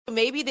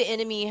maybe the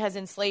enemy has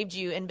enslaved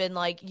you and been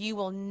like, you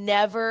will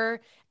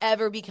never,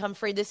 ever become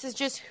free. This is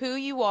just who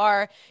you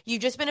are.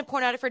 You've just been a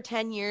porn addict for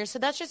 10 years. So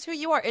that's just who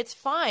you are. It's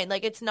fine.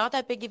 Like, it's not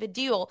that big of a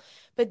deal.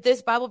 But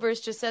this Bible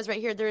verse just says right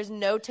here, there is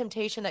no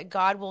temptation that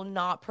God will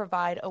not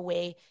provide a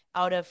way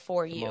out of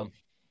for you.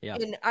 Yeah.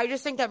 And I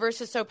just think that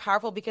verse is so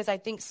powerful because I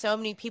think so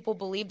many people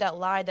believe that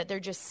lie, that they're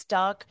just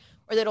stuck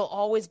or that it'll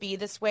always be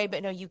this way.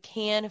 But no, you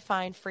can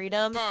find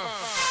freedom.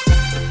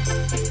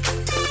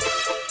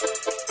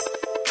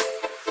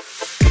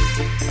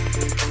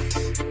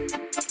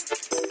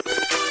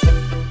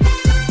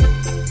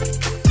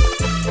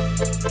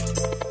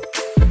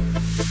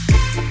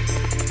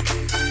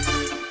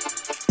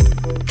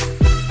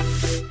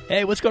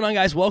 Hey, what's going on,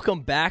 guys?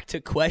 Welcome back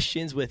to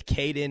Questions with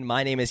Caden.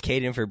 My name is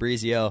Caden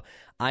Fabrizio.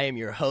 I am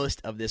your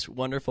host of this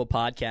wonderful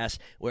podcast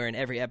where in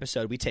every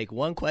episode we take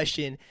one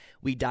question,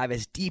 we dive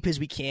as deep as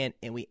we can,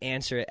 and we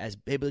answer it as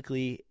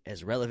biblically,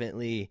 as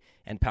relevantly,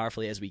 and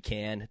powerfully as we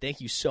can.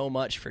 Thank you so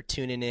much for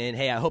tuning in.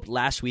 Hey, I hope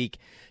last week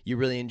you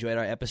really enjoyed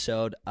our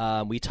episode.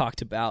 We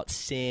talked about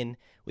sin.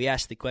 We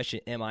asked the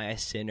question, am I a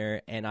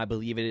sinner? And I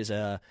believe it is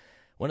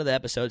one of the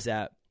episodes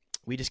that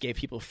we just gave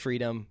people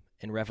freedom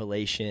and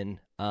revelation.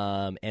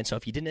 And so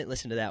if you didn't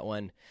listen to that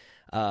one,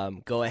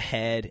 go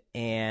ahead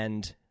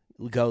and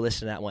go listen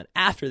to that one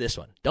after this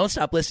one. Don't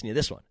stop listening to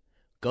this one.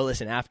 Go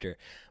listen after.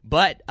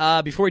 But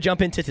before we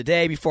jump into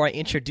today, before I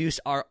introduce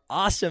our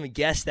awesome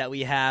guest that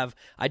we have,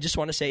 I just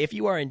want to say if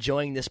you are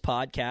enjoying this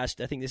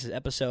podcast, I think this is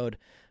episode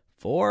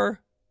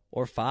 4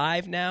 or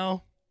 5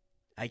 now.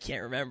 I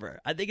can't remember.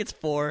 I think it's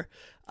 4.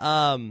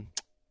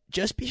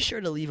 Just be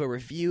sure to leave a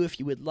review if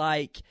you would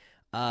like.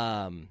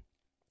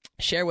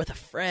 Share with a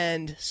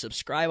friend,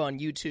 subscribe on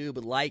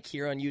YouTube, like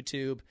here on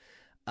YouTube,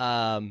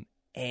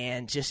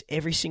 and just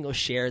every single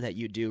share that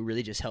you do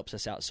really just helps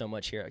us out so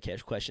much here at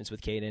Catch Questions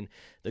with Caden.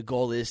 The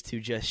goal is to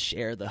just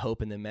share the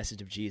hope and the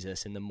message of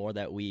Jesus, and the more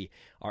that we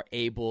are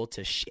able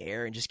to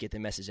share and just get the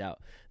message out,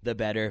 the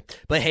better.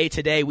 But hey,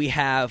 today we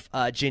have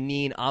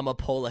Jeanine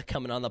Amapola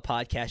coming on the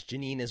podcast.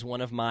 Jeanine is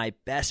one of my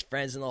best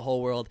friends in the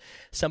whole world,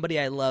 somebody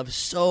I love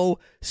so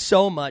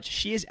much.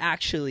 She is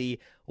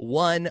actually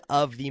one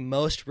of the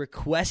most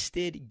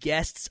requested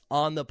guests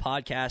on the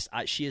podcast.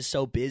 She is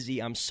so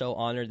busy. I'm so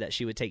honored that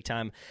she would take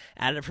time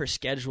out of her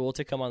schedule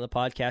to come on the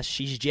podcast.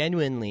 She's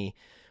genuinely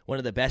one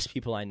of the best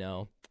people I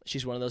know.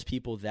 She's one of those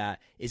people that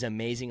is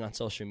amazing on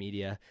social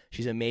media.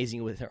 She's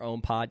amazing with her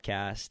own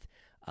podcast,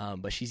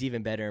 but she's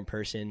even better in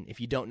person. If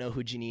you don't know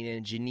who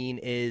Jeanine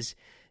is,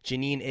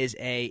 Jeanine is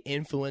a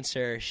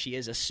influencer. She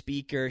is a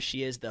speaker.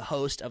 She is the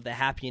host of the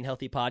Happy and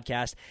Healthy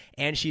podcast,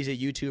 and she's a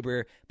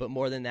YouTuber. But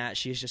more than that,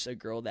 she's just a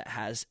girl that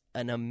has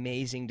an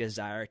amazing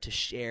desire to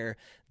share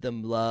the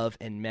love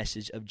and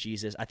message of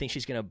Jesus. I think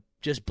she's going to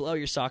just blow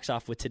your socks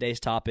off with today's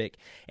topic.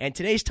 And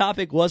today's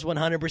topic was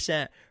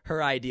 100%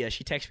 her idea.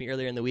 She texted me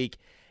earlier in the week,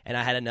 and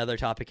I had another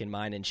topic in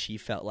mind, and she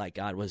felt like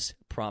God was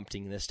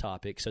prompting this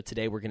topic. So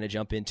today we're going to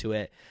jump into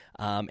it,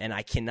 and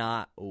I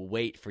cannot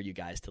wait for you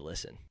guys to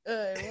listen.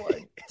 1,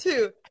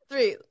 2,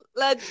 3.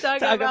 Let's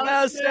talk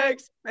about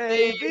sex,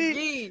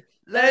 baby.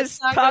 Let's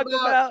talk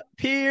about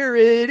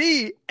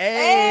purity.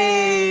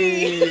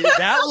 Hey!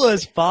 That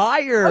was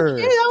fire.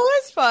 Okay,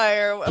 that was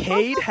fire.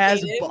 Cade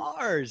has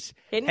bars.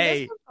 Caden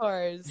has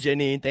bars.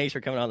 Jeanine, thanks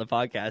for coming on the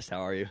podcast. How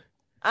are you?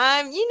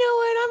 You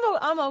know what?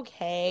 I'm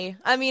okay.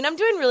 I mean, I'm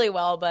doing really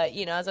well, but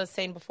as I was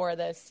saying before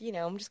this,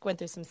 I'm just going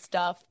through some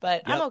stuff,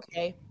 but I'm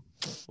okay.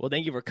 Well,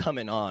 thank you for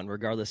coming on,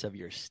 regardless of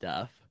your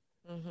stuff.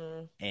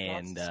 Mm-hmm.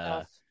 And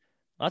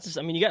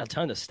you got a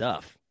ton of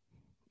stuff.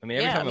 I mean,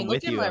 every time I'm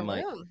with you, I'm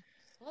like,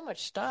 so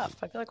much stuff.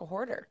 I feel like a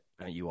hoarder.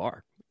 You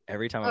are.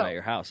 Every time I'm at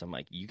your house, I'm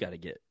like, you got to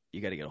get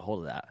a hold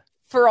of that.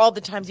 For all the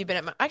times you've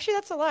been at actually,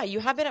 that's a lie. You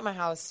have been at my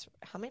house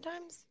how many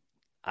times?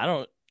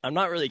 I'm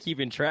not really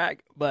keeping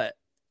track, but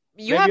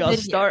you maybe I'll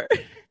start.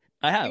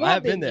 I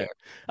have been there.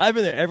 I've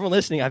been there. Everyone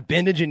listening, I've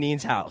been to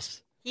Janine's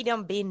house. He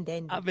done been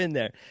then. I've been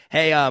there.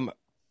 Hey,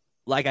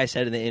 like I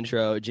said in the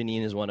intro,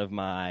 Jeanine is one of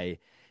my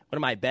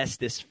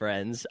bestest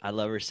friends. I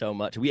love her so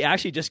much. We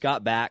actually just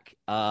got back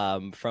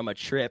from a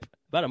trip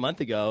about a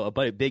month ago.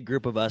 A big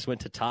group of us went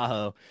to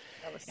Tahoe,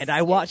 and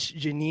I watched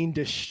Jeanine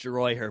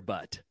destroy her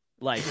butt.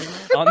 Like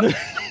on the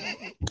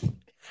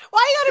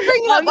Why you gotta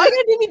bring it up? Why you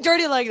gotta do me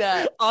dirty like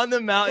that? On the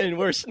mountain,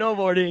 we're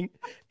snowboarding,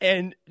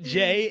 and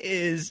Jay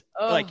is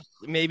like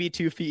maybe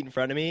 2 feet in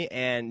front of me,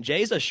 and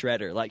Jay's a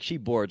shredder. Like, she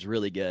boards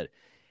really good.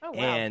 Oh,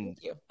 wow. And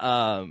thank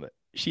you.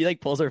 She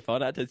like pulls her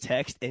phone out to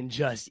text and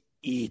just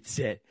eats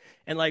it.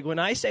 And like, when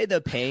I say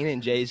the pain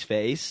in Jay's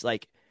face,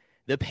 like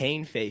the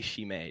pain face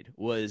she made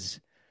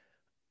was,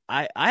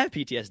 I have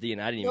PTSD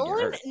and I didn't even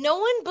get hurt. No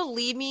one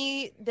believed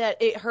me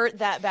that it hurt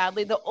that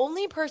badly. The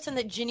only person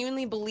that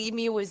genuinely believed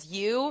me was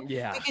you.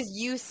 Yeah. Because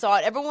you saw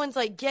it. Everyone's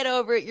like, get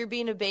over it. You're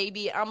being a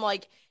baby. I'm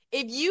like,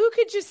 if you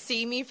could just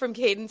see me from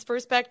Caden's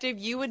perspective,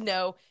 you would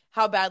know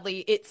how badly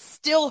it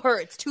still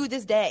hurts to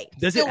this day.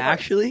 Does it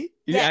actually?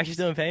 You're actually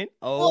still in pain?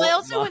 Oh, well, I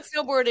also went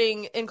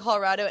snowboarding in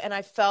Colorado, and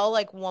I fell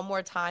like one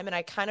more time, and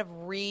I kind of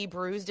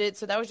re-bruised it.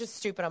 So that was just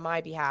stupid on my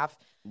behalf.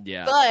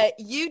 Yeah. But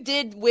you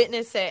did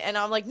witness it, and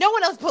I'm like, no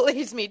one else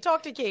believes me.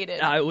 Talk to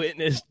Kaden. I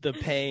witnessed the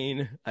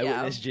pain. I Yeah.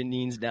 witnessed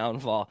Janine's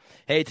downfall.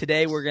 Hey,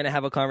 today we're going to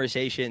have a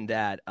conversation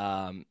that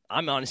I'm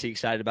honestly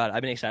excited about.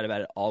 I've been excited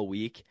about it all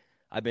week.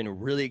 I've been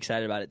really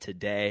excited about it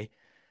today.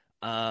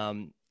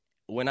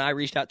 When I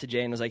reached out to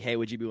Jay and was like, hey,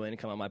 would you be willing to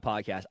come on my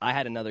podcast? I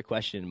had another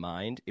question in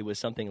mind. It was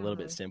something a little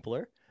bit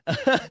simpler.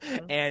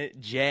 And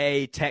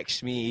Jay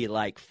texted me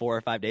like 4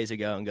 or 5 days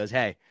ago and goes,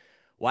 hey,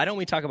 why don't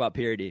we talk about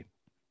purity?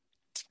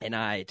 And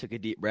I took a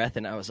deep breath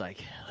and I was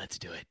like, let's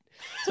do it.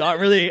 So I'm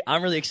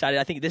really excited.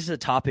 I think this is a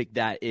topic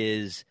that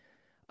is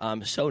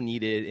so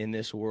needed in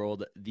this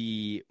world.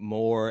 The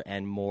more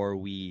and more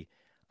we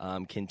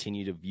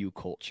continue to view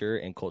culture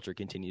and culture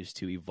continues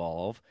to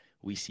evolve,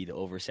 we see the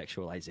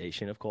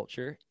over-sexualization of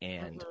culture,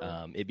 and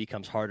it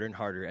becomes harder and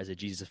harder as a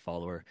Jesus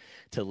follower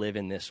to live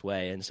in this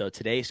way. And so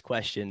today's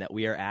question that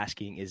we are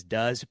asking is,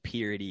 does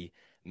purity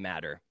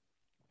matter?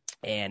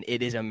 And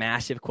it is a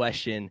massive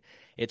question.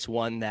 It's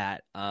one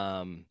that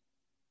I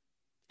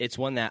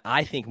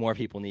think more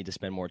people need to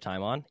spend more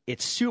time on.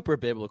 It's super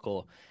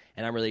biblical,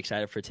 and I'm really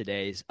excited for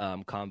today's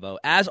convo.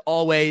 As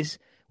always,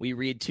 we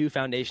read 2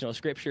 foundational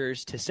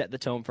scriptures to set the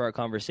tone for our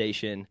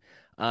conversation.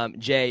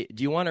 Jay,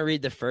 do you want to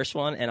read the first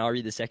one, and I'll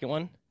read the second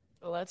one?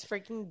 Let's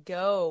freaking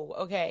go.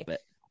 Okay.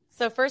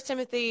 So 1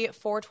 Timothy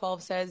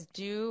 4:12 says,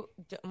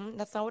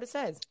 that's not what it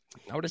says.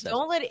 Not what it says.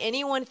 Don't let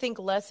anyone think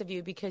less of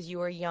you because you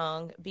are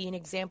young. Be an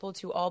example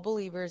to all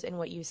believers in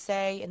what you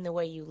say, in the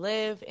way you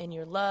live, in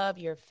your love,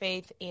 your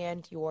faith,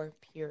 and your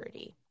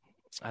purity.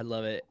 I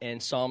love it.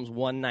 And Psalms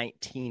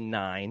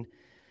 119:9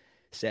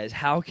 says,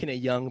 how can a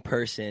young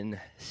person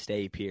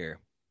stay pure?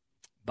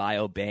 By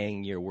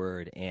obeying your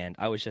word. And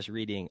I was just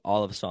reading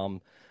all of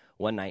Psalm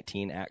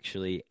 119,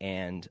 actually,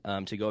 and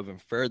to go even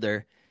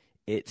further,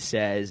 it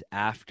says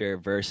after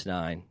verse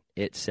 9,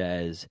 it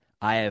says,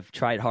 I have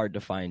tried hard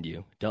to find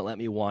you. Don't let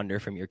me wander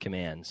from your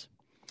commands.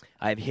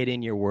 I have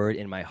hidden your word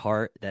in my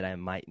heart that I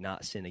might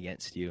not sin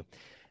against you.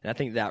 And I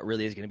think that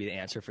really is going to be the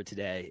answer for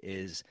today,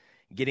 is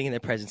getting in the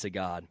presence of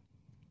God,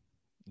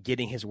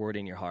 getting his word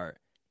in your heart,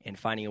 and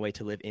finding a way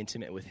to live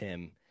intimate with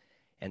him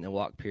and then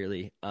walk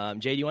purely.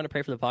 Jay, do you want to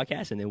pray for the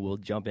podcast, and then we'll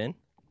jump in?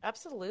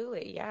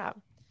 Absolutely, yeah.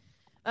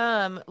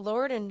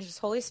 Lord and just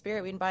Holy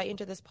Spirit, we invite you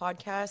into this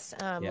podcast.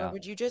 Lord,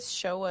 would you just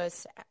show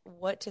us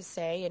what to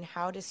say and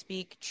how to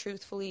speak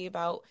truthfully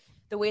about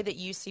the way that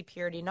you see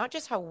purity, not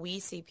just how we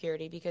see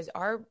purity, because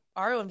our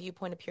own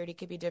viewpoint of purity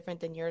could be different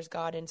than yours,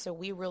 God. And so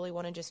we really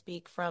want to just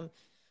speak from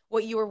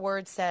what your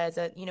word says,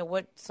 that,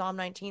 what Psalm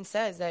 19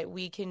 says, that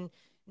we can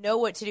know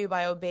what to do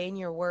by obeying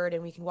your word,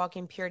 and we can walk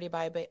in purity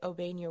by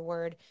obeying your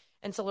word.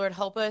 And so, Lord,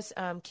 help us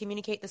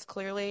communicate this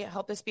clearly.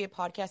 Help this be a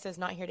podcast that's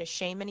not here to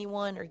shame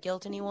anyone or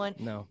guilt anyone.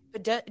 No.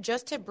 But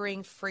just to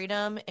bring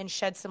freedom and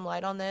shed some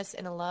light on this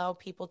and allow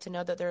people to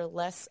know that they're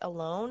less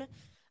alone,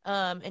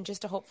 and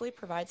just to hopefully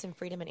provide some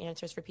freedom and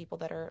answers for people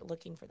that are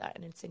looking for that.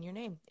 And it's in your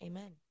name.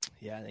 Amen.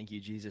 Yeah, thank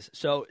you, Jesus.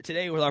 So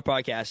today with our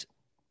podcast,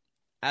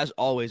 as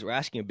always, we're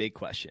asking a big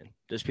question.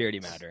 Does purity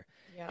matter?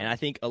 Yeah. And I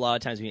think a lot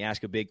of times when you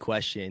ask a big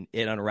question,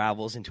 it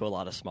unravels into a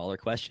lot of smaller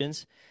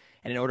questions.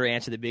 And in order to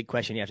answer the big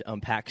question, you have to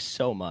unpack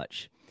so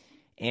much.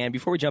 And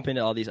before we jump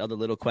into all these other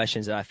little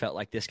questions that I felt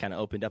like this kind of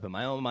opened up in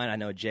my own mind, I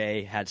know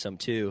Jay had some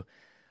too.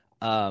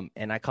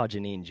 And I call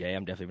Jeanine Jay.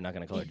 I'm definitely not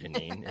going to call her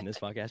Jeanine in this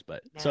podcast.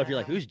 But So if you're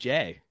like, who's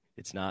Jay?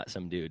 It's not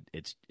some dude.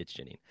 It's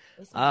Jeanine.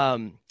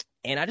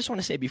 And I just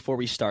want to say before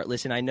we start,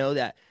 listen, I know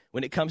that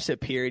when it comes to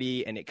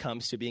purity and it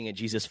comes to being a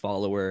Jesus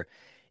follower,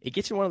 it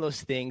gets in one of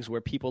those things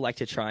where people like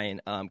to try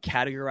and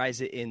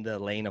categorize it in the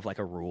lane of like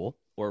a rule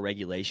or a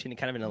regulation, and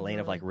kind of in the lane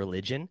of like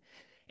religion.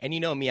 And you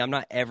know me, I'm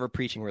not ever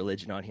preaching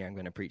religion on here. I'm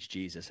going to preach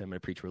Jesus. I'm going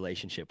to preach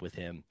relationship with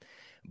him.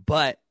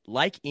 But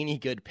like any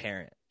good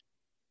parent,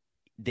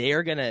 they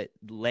are going to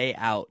lay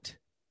out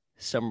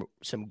some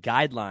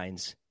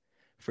guidelines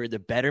for the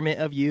betterment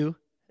of you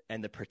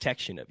and the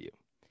protection of you.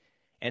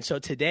 And so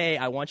today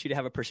I want you to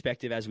have a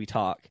perspective as we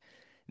talk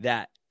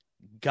that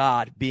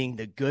God, being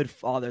the good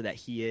father that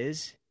he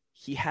is,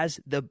 he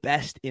has the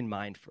best in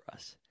mind for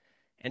us.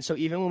 And so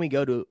even when we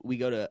go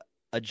to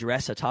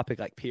address a topic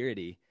like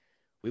purity,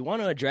 we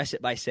want to address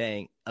it by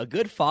saying a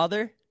good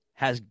father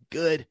has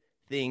good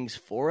things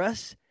for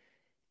us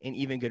and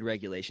even good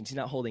regulations. He's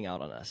not holding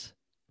out on us,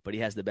 but he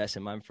has the best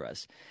in mind for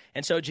us.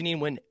 And so, Jeanine,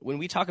 when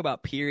we talk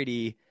about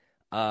purity,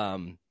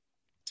 first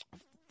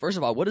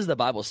of all, what does the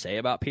Bible say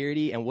about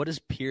purity, and what does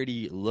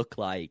purity look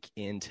like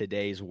in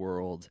today's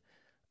world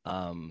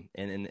and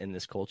in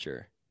this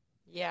culture?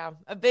 Yeah,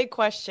 a big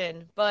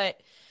question,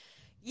 but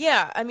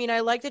yeah, I mean, I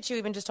like that you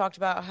even just talked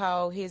about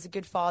how he's a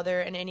good father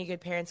and any good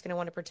parent's going to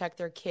want to protect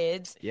their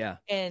kids. Yeah.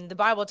 And the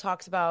Bible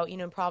talks about,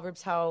 in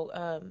Proverbs,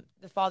 how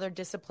the father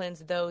disciplines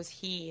those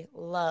he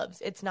loves.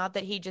 It's not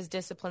that he just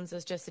disciplines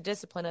us just to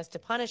discipline us, to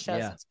punish us.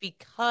 Yeah. It's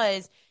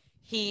because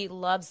he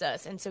loves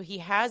us. And so he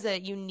has a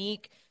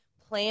unique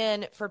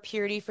plan for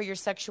purity, for your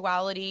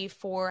sexuality,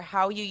 for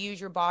how you use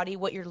your body,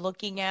 what you're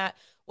looking at,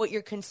 what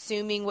you're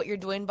consuming, what you're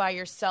doing by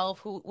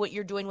yourself, what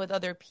you're doing with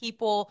other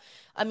people.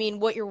 I mean,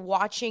 what you're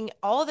watching,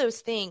 all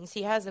those things.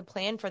 He has a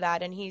plan for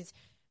that, and he's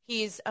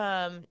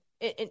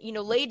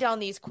laid down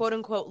these quote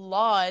unquote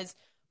laws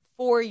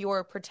for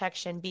your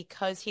protection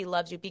because he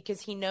loves you, because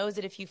he knows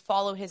that if you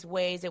follow his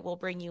ways, it will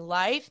bring you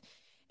life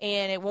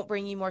and it won't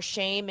bring you more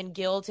shame and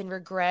guilt and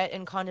regret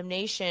and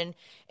condemnation.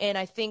 And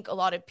I think a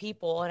lot of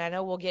people, and I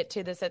know we'll get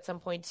to this at some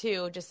point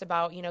too, just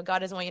about, God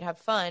doesn't want you to have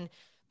fun,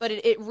 but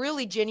it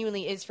really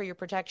genuinely is for your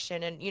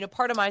protection. And,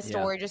 part of my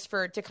story, just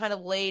to kind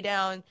of lay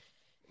down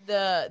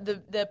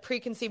the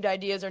preconceived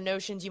ideas or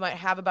notions you might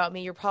have about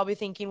me, you're probably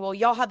thinking, well,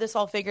 y'all have this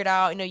all figured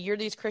out. You're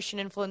these Christian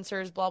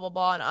influencers, blah, blah,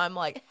 blah. And I'm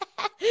like,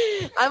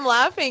 I'm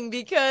laughing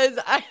because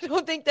I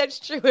don't think that's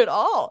true at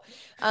all.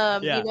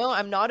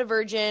 I'm not a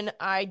virgin.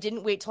 I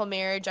didn't wait till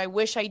marriage. I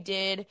wish I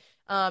did.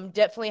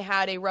 Definitely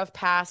had a rough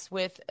past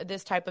with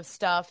this type of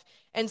stuff.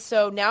 And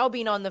so now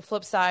being on the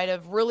flip side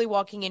of really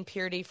walking in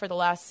purity for the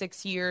last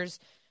 6 years,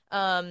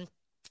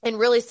 and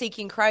really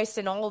seeking Christ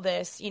in all of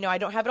this, I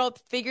don't have it all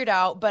figured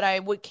out, but I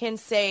can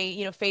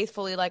say,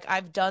 faithfully, like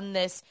I've done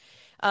this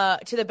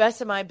to the best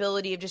of my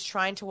ability of just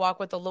trying to walk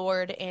with the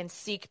Lord and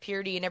seek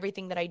purity in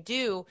everything that I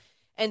do.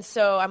 And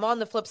so I'm on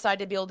the flip side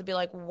to be able to be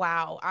like,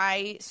 wow,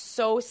 I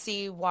so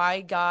see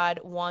why God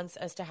wants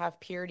us to have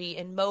purity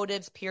in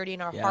motives, purity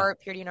in our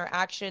heart, purity in our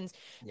actions,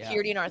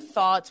 purity in our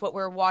thoughts, what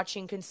we're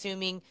watching,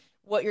 consuming,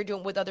 what you're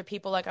doing with other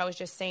people, like I was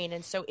just saying.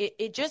 And so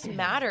it just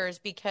matters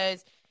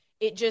because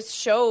it just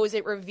shows,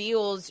 it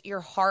reveals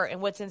your heart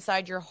and what's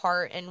inside your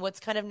heart and what's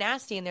kind of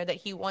nasty in there that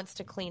he wants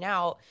to clean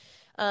out.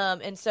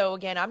 And so,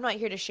 again, I'm not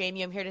here to shame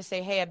you. I'm here to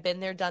say, hey, I've been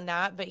there, done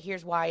that, but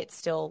here's why it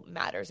still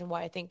matters and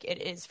why I think it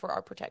is for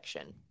our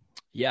protection.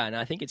 Yeah, and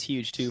I think it's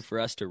huge, too, for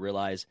us to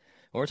realize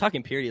when we're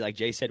talking purity, like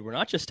Jay said, we're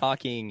not just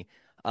talking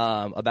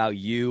about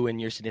you and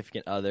your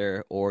significant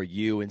other or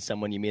you and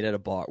someone you meet at a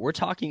bar. We're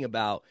talking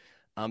about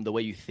the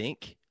way you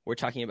think. We're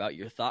talking about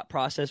your thought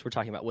process. We're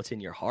talking about what's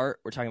in your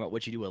heart. We're talking about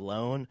what you do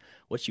alone,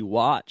 what you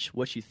watch,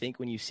 what you think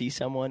when you see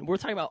someone. We're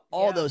talking about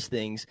all those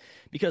things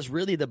because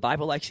really the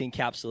Bible likes to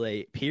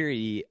encapsulate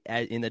purity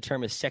in the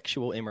term of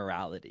sexual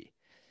immorality.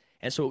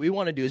 And so what we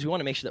want to do is we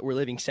want to make sure that we're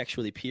living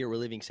sexually pure, we're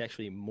living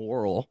sexually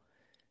moral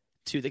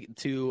to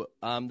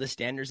the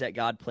standards that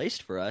God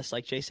placed for us.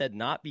 Like Jay said,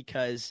 not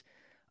because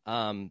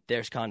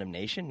there's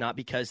condemnation, not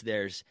because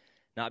there's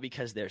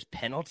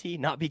penalty,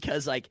 not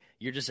because like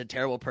you're just a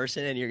terrible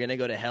person and you're going to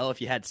go to hell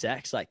if you had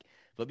sex,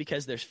 but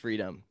because there's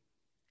freedom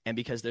and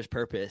because there's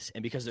purpose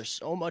and because there's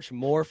so much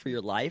more for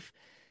your life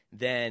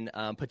than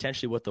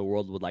potentially what the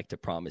world would like to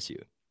promise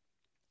you.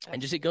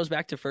 And just it goes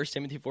back to 1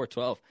 Timothy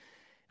 4:12.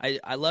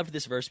 I loved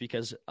this verse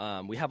because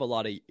we have a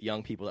lot of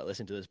young people that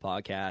listen to this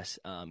podcast.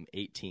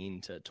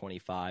 18 to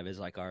 25 is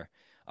like our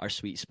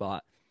sweet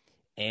spot.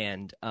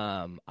 And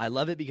I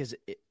love it because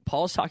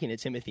Paul's talking to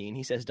Timothy, and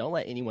he says, don't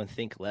let anyone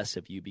think less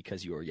of you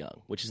because you are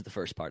young, which is the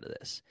first part of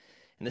this.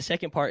 And the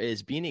second part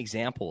is be an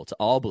example to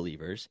all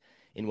believers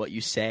in what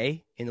you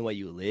say, in the way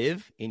you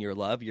live, in your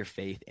love, your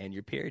faith, and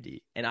your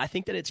purity. And I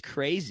think that it's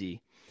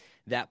crazy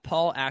that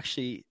Paul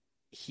actually,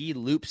 he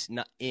loops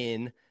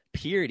in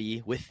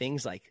purity with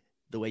things like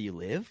the way you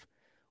live,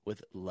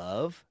 with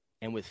love,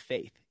 and with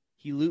faith.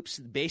 He loops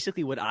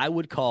basically what I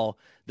would call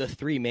the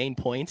three main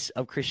points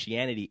of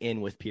Christianity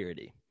in with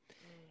purity.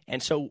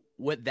 And so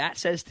what that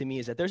says to me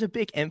is that there's a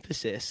big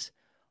emphasis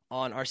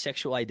on our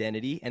sexual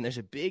identity, and there's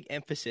a big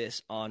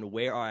emphasis on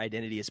where our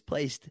identity is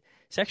placed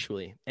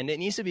sexually. And it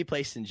needs to be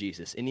placed in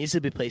Jesus. It needs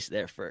to be placed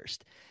there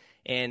first.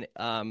 And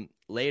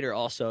later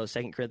also,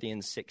 2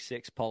 Corinthians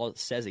 6:6, Paul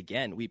says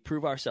again, we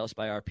prove ourselves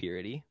by our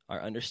purity,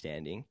 our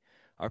understanding,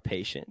 our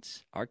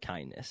patience, our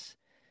kindness.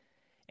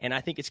 And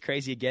I think it's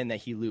crazy, again,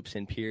 that he loops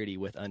in purity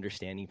with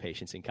understanding,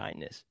 patience, and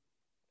kindness.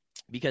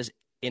 Because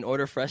in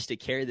order for us to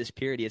carry this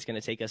purity, it's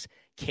going to take us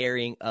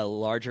carrying a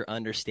larger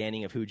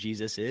understanding of who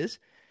Jesus is.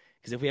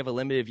 Because if we have a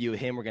limited view of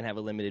him, we're going to have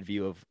a limited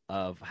view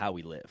of how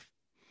we live.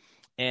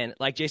 And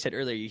like Jay said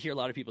earlier, you hear a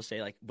lot of people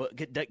say, like, but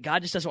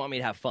God just doesn't want me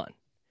to have fun.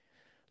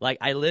 Like,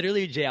 I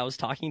was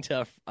talking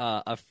to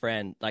a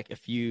friend, like, a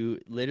few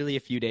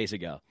days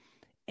ago.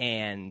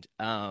 And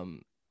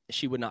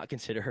she would not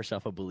consider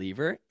herself a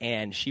believer,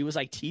 and she was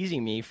like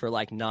teasing me for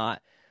like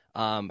not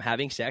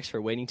having sex,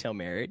 for waiting till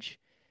marriage.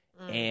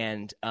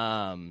 And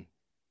I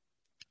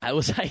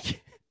was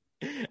like,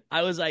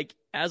 I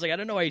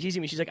don't know why you're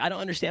teasing me. She's like, I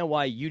don't understand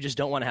why you just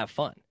don't want to have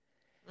fun.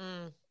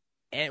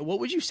 And what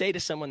would you say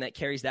to someone that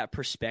carries that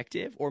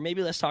perspective? Or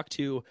maybe let's talk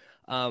to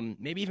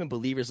maybe even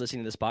believers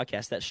listening to this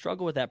podcast that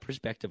struggle with that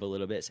perspective a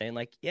little bit, saying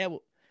like, yeah,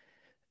 well,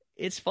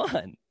 it's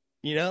fun,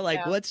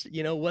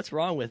 what's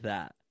wrong with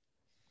that?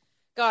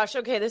 Gosh,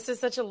 okay, this is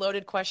such a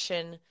loaded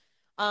question.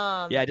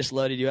 I just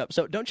loaded you up.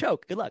 So don't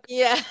choke. Good luck.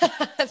 Yeah,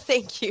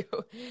 thank you.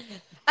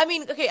 I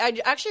mean, okay, I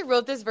actually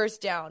wrote this verse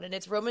down, and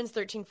it's Romans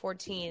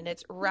 13:14, and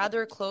it's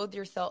rather clothe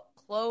yourself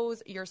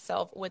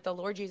with the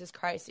Lord Jesus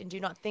Christ, and do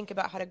not think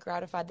about how to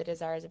gratify the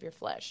desires of your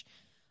flesh.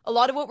 A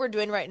lot of what we're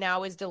doing right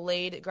now is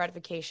delayed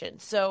gratification.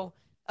 So,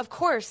 of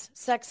course,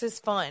 sex is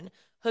fun.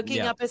 Hooking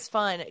Yeah. up is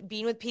fun.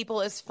 Being with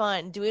people is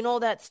fun. Doing all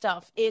that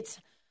stuff, it's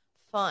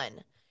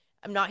fun.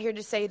 I'm not here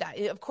to say that.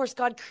 Of course,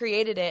 God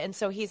created it. And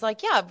so he's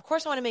like, yeah, of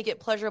course I want to make it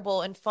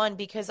pleasurable and fun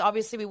because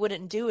obviously we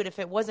wouldn't do it if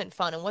it wasn't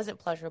fun and wasn't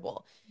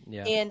pleasurable.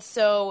 Yeah. And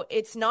so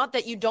it's not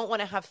that you don't want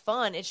to have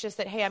fun. It's just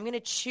that, hey, I'm going to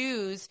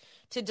choose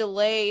to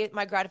delay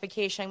my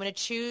gratification. I'm going to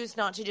choose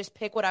not to just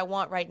pick what I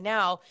want right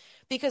now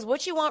because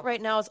what you want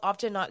right now is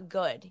often not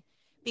good.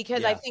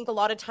 Because I Yeah. think a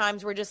lot of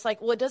times we're just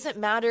like, well, it doesn't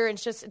matter.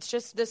 It's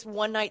just this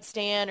one night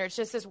stand or it's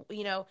just this,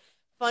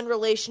 fun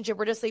relationship.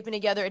 We're just sleeping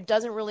together. It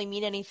doesn't really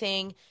mean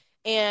anything.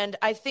 And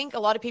I think a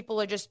lot of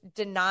people are just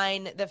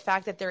denying the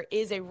fact that there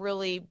is a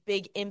really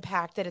big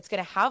impact that it's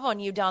going to have on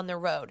you down the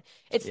road.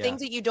 It's Yeah.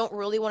 things that you don't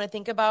really want to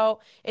think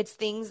about. It's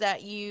things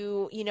that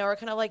you are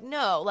kind of like,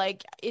 no,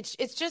 like it's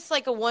just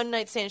like a one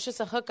night stand. It's just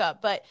a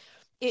hookup, but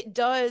it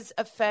does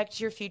affect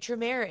your future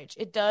marriage.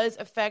 It does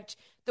affect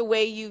the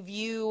way you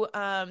view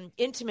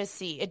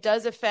intimacy. It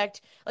does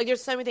affect, like,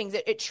 there's so many things.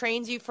 It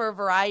trains you for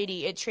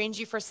variety. It trains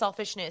you for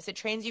selfishness. It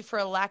trains you for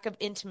a lack of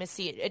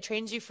intimacy. It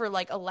trains you for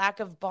like a lack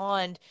of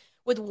bond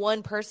with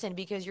one person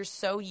because you're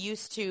so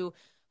used to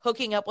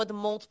hooking up with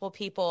multiple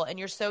people and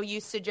you're so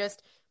used to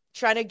just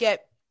trying to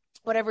get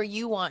whatever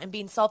you want and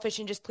being selfish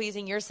and just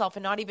pleasing yourself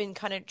and not even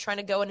kind of trying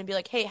to go in and be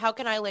like, hey, how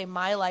can I lay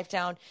my life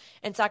down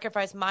and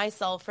sacrifice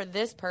myself for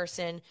this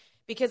person?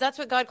 Because that's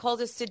what God calls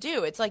us to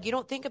do. It's like you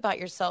don't think about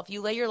yourself.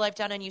 You lay your life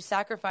down and you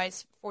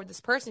sacrifice for this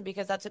person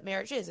because that's what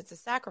marriage is. It's a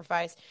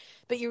sacrifice.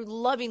 But you're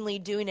lovingly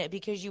doing it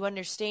because you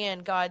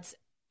understand God's,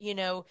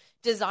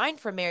 design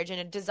for marriage and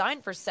a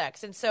design for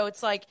sex. And so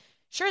it's like,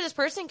 sure, this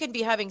person can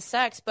be having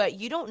sex, but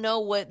you don't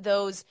know what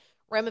those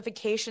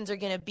ramifications are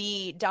going to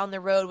be down the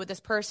road with this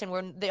person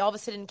where they all of a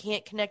sudden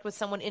can't connect with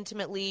someone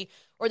intimately,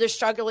 or they're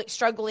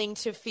struggling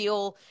to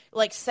feel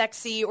like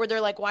sexy, or they're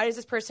like, why is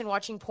this person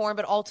watching porn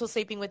but also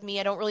sleeping with me?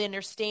 I don't really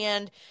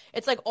understand.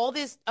 It's like all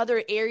these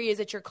other areas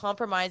that you're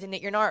compromising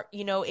that you're not,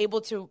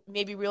 able to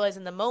maybe realize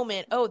in the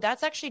moment, oh,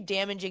 that's actually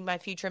damaging my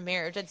future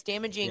marriage. That's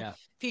damaging Yeah.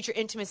 future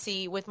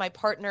intimacy with my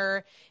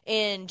partner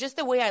and just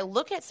the way I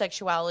look at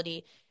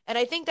sexuality. And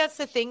I think that's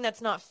the thing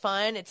that's not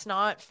fun. It's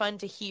not fun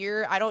to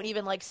hear. I don't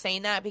even like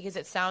saying that because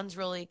it sounds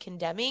really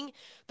condemning.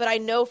 But I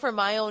know for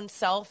my own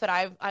self that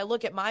I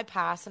look at my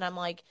past and I'm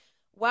like,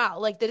 wow,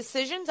 like the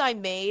decisions I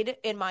made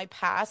in my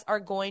past are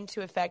going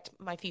to affect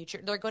my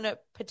future. They're going to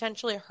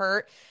potentially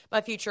hurt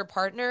my future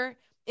partner.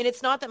 And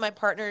it's not that my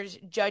partner's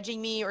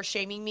judging me or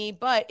shaming me,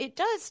 but it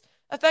does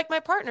affect my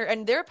partner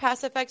and their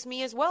past affects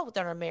me as well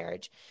within our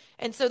marriage.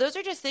 And so those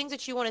are just things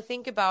that you want to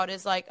think about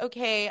is like,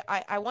 okay,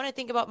 I want to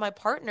think about my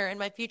partner and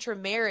my future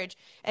marriage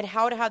and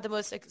how to have the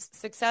most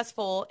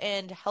successful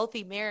and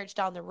healthy marriage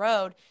down the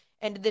road.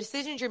 And the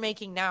decisions you're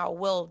making now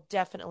will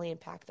definitely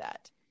impact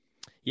that.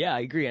 Yeah,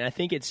 I agree. And I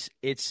think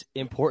it's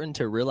important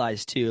to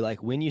realize too,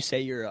 like when you say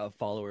you're a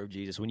follower of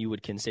Jesus, when you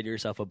would consider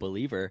yourself a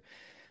believer,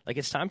 like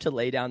it's time to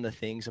lay down the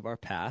things of our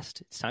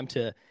past. It's time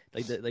to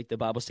like the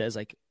Bible says,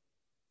 like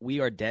we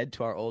are dead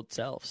to our old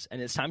selves,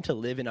 and it's time to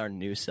live in our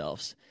new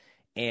selves.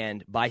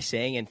 And by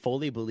saying and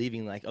fully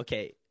believing, like,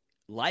 okay,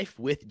 life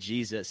with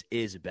Jesus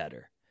is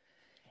better.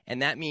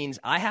 And that means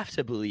I have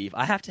to believe,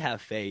 I have to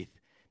have faith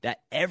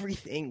that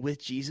everything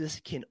with Jesus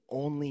can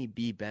only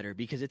be better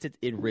because it's its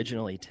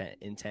original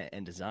intent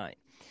and design.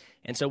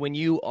 And so when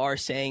you are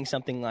saying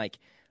something like,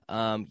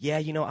 I'm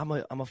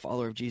a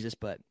follower of Jesus,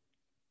 but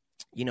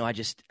I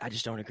just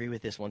don't agree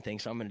with this one thing,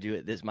 so I'm going to do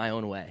it this my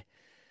own way.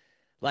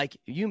 Like,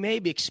 you may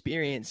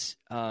experience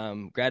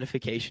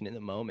gratification in the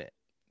moment,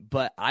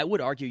 but I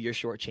would argue you're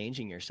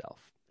shortchanging yourself.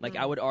 Like,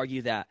 I would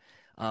argue that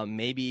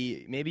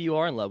maybe you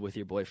are in love with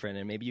your boyfriend,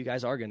 and maybe you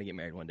guys are going to get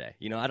married one day.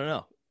 I don't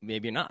know.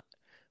 Maybe you're not.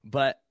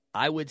 But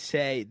I would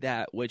say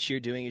that what you're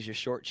doing is you're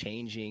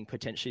shortchanging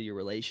potentially your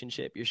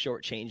relationship. You're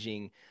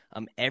shortchanging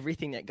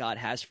everything that God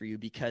has for you,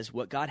 because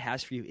what God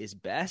has for you is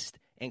best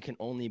and can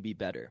only be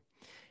better.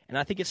 And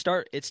I think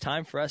it's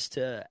time for us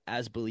to,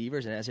 as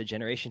believers and as a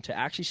generation, to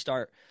actually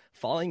start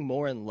falling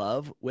more in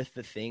love with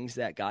the things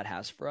that God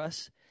has for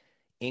us,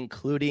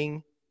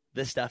 including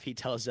the stuff he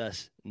tells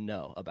us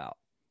no about,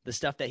 the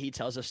stuff that he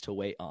tells us to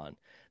wait on,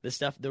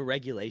 the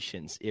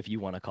regulations, if you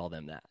want to call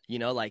them that,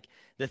 like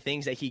the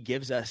things that he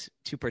gives us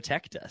to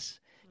protect us.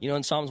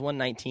 In Psalms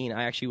 119,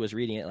 I actually was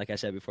reading it, like I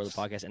said before the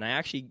podcast, and I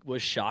actually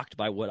was shocked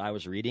by what I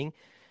was reading,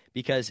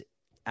 because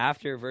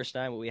after verse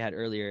 9, what we had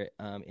earlier,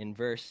 in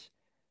verse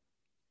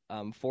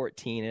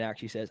 14, it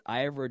actually says, I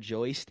have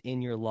rejoiced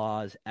in your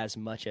laws as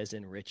much as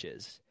in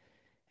riches.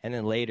 And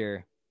then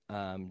later,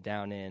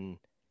 down in,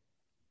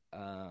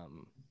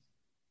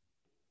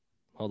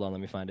 hold on,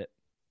 let me find it.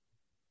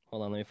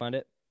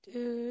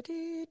 Do,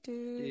 do,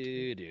 do,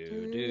 Do,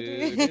 do,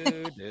 do,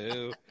 do,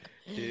 do.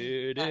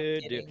 do, do, I'm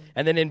do, do. kidding.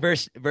 And then in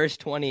verse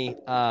 20,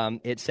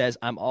 it says,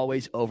 I'm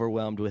always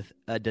overwhelmed with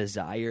a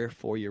desire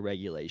for your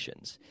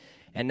regulations.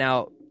 And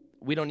now,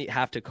 we don't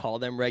have to call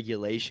them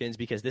regulations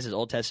because this is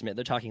Old Testament.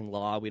 They're talking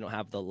law. We don't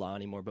have the law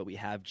anymore, but we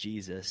have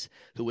Jesus,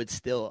 who would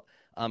still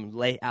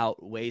lay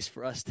out ways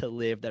for us to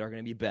live that are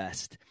going to be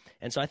best.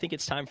 And so I think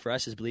it's time for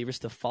us as believers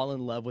to fall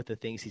in love with the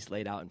things he's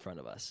laid out in front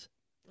of us.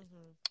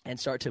 and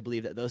start to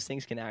believe that those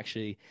things can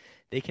actually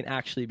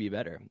be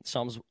better.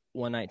 Psalms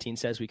 119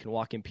 says we can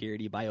walk in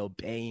purity by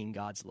obeying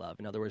God's love.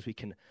 In other words, we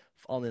can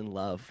fall in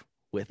love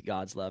with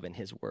God's love and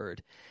his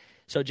word.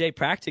 So Jay,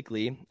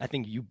 practically, I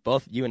think you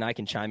and I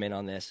can chime in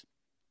on this.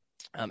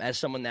 As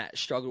someone that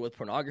struggled with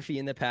pornography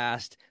in the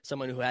past,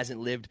 someone who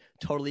hasn't lived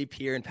totally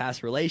pure in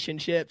past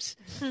relationships,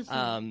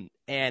 and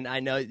I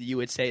know that you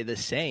would say the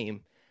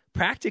same.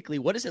 Practically,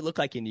 what does it look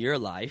like in your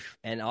life?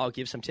 And I'll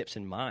give some tips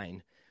in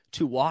mine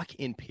to walk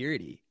in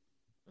purity.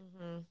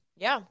 Mm-hmm.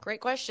 Yeah, great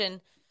question.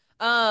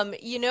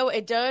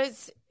 It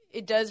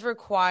does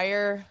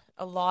require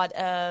a lot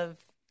of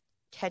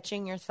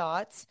catching your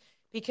thoughts,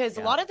 because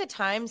a lot of the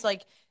times,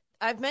 like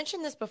I've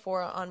mentioned this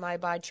before on my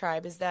Abide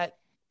Tribe, is that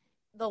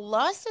the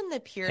lust and the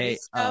purity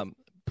stuff.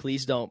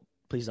 Please don't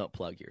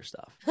plug your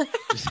stuff.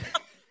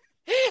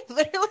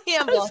 Literally,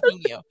 I'm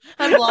blocking you.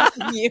 I'm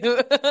blocking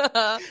you.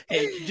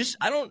 Hey,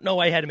 I don't know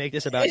why I had to make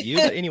this about you,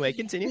 but anyway,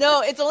 continue.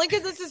 No, it's only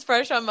because this is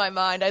fresh on my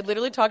mind. I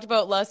literally talked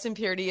about lust and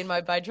purity in my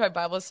Abide Tribe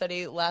Bible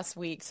study last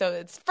week, so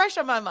it's fresh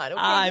on my mind.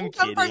 Okay, I'm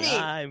kidding. For me.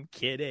 I'm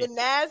kidding. The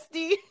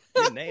nasty.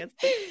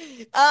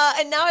 Nasty.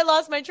 And now I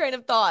lost my train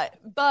of thought.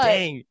 But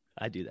dang,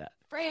 I do that.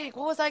 Frank,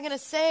 what was I going to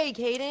say,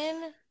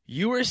 Caden?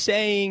 You were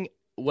saying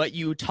what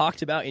you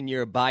talked about in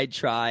your Abide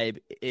Tribe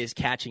is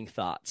catching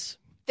thoughts.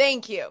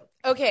 Thank you.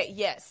 Okay,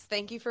 yes.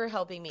 Thank you for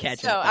helping me.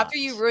 After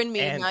you ruined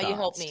me, now you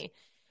help me.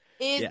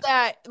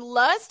 That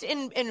lust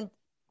and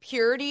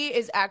purity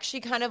is actually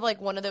kind of like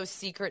one of those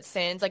secret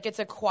sins. Like, it's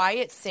a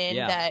quiet sin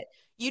that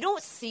you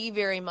don't see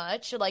very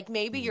much. Like,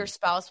 maybe your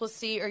spouse will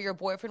see or your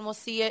boyfriend will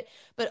see it,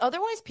 but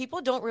otherwise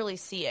people don't really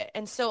see it.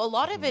 And so a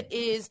lot of it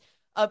is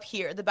up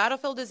here. The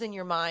battlefield is in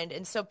your mind.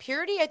 And so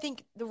purity, I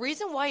think the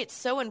reason why it's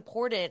so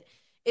important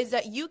is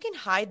that you can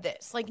hide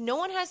this. Like, no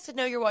one has to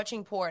know you're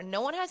watching porn. No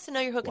one has to know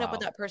you're hooking up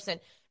with that person.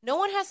 No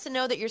one has to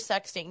know that you're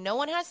sexting. No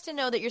one has to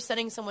know that you're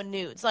sending someone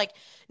nudes. Like,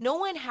 no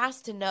one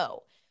has to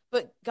know,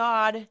 but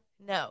God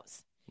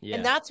knows. Yeah.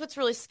 And that's what's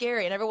really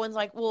scary. And everyone's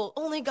like, well,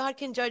 only God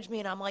can judge me.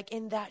 And I'm like,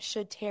 and that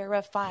should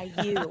terrify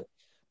you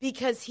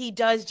because he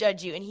does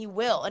judge you, and he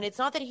will. And it's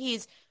not that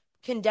he's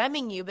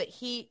condemning you, but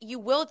you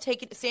will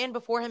stand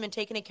before him and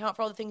take an account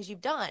for all the things you've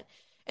done.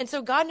 And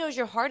so God knows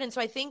your heart. And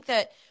so I think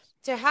that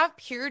to have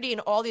purity in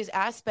all these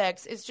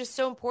aspects is just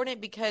so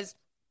important, because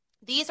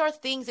these are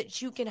things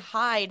that you can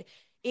hide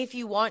if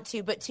you want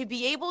to, but to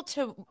be able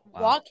to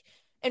walk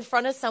in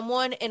front of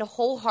someone and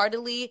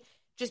wholeheartedly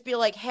just be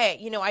like, hey,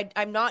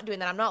 I'm not doing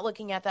that. I'm not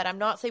looking at that. I'm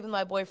not sleeping with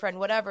my boyfriend,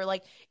 whatever.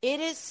 Like,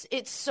 it's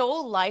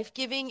so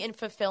life-giving and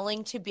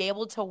fulfilling to be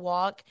able to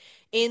walk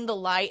in the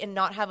light and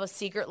not have a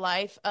secret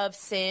life of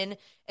sin,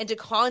 and to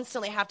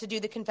constantly have to do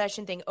the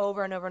confession thing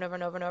over and over and over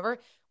and over and over,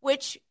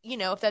 which,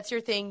 if that's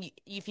your thing,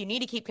 if you need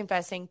to keep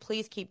confessing,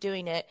 please keep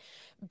doing it.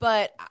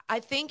 But I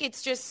think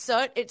it's just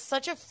it's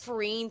such a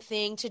freeing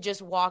thing to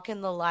just walk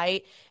in the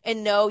light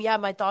and know,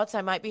 my thoughts,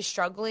 I might be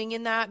struggling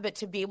in that, but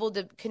to be able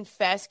to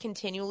confess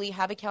continually,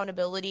 have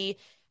accountability,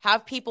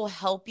 have people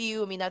help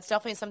you. I mean, that's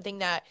definitely something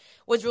that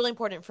was really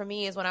important for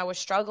me, is when I was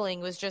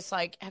struggling, was just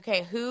like,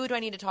 okay, who do I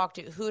need to talk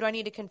to? Who do I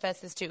need to confess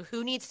this to?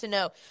 Who needs to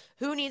know?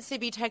 Who needs to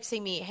be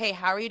texting me? Hey,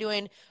 how are you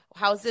doing?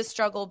 How's this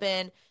struggle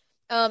been?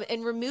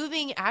 And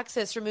removing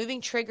access,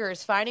 removing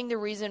triggers, finding the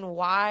reason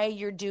why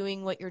you're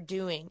doing what you're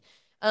doing.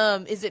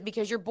 Is it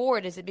because you're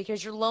bored? Is it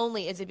because you're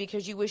lonely? Is it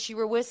because you wish you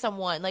were with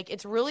someone? Like,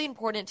 it's really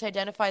important to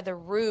identify the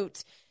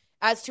root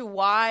as to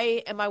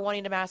why am I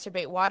wanting to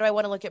masturbate? Why do I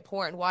want to look at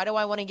porn? Why do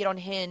I want to get on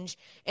Hinge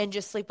and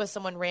just sleep with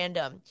someone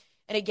random?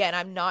 And again,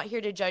 I'm not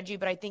here to judge you,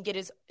 but I think it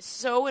is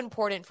so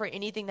important for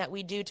anything that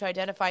we do to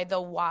identify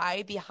the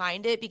why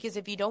behind it, because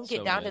if you don't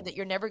get down to that,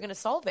 you're never going to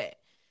solve it.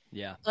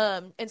 Yeah.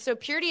 And so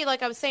purity,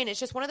 like I was saying, it's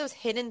just one of those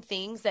hidden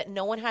things that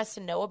no one has to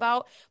know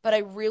about, but I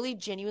really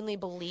genuinely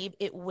believe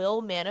it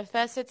will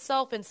manifest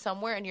itself in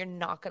somewhere, and you're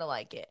not going to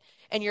like it.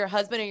 And your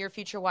husband or your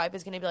future wife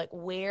is going to be like,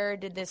 where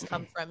did this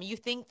come from? You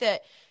think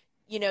that,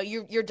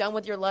 you're done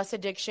with your lust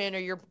addiction or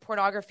your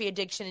pornography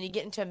addiction, and you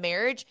get into a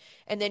marriage,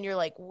 and then you're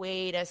like,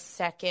 wait a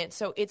second.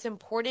 So it's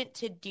important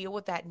to deal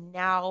with that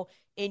now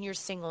in your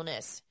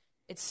singleness.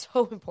 It's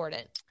so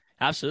important.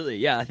 Absolutely.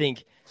 Yeah. I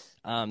think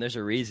there's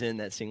a reason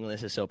that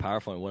singleness is so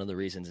powerful, and one of the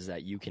reasons is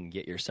that you can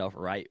get yourself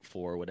right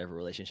for whatever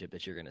relationship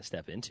that you're going to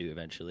step into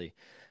eventually.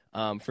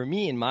 For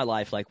me in my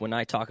life, like when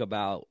I talk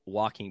about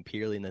walking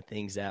purely and the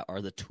things that are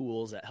the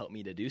tools that help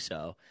me to do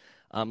so,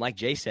 like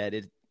Jay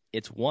said,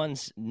 it's one,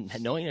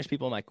 knowing there's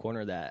people in my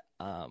corner that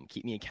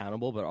keep me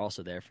accountable but are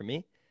also there for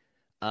me.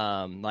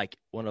 Like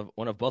one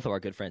of both of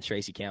our good friends,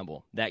 Tracy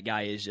Campbell. That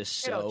guy is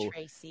just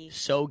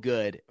so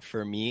good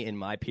for me in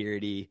my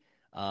purity.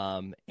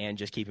 And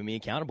just keeping me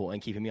accountable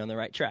and keeping me on the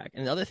right track.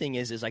 And the other thing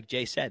is like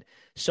Jay said,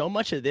 so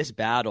much of this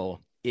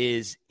battle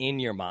is in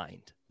your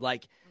mind.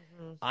 Like,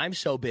 I'm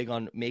so big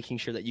on making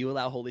sure that you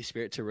allow Holy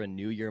Spirit to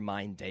renew your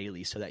mind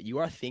daily, so that you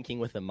are thinking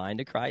with the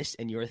mind of Christ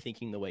and you are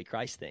thinking the way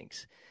Christ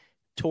thinks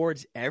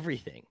towards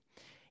everything.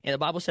 And the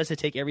Bible says to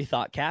take every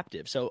thought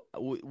captive. So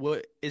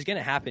what is going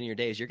to happen in your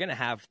days, you're going to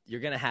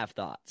have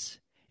thoughts,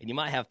 and you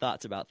might have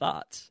thoughts about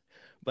thoughts.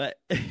 But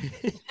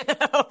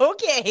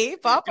Okay,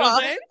 pop you know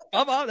what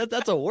I'm off. saying?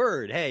 That's a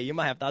word. Hey, you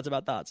might have thoughts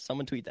about thoughts.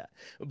 Someone tweet that.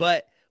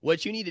 But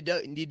what you need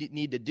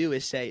to do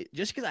is say,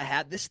 just because I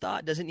had this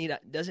thought doesn't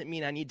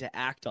mean I need to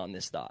act on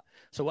this thought.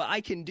 So what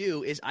I can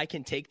do is I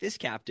can take this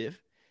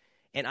captive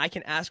and I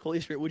can ask Holy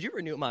Spirit, would you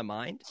renew my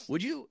mind?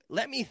 Would you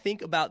let me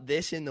think about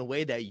this in the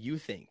way that you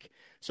think?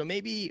 So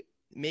maybe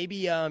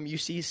you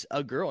see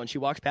a girl and she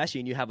walks past you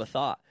and you have a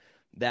thought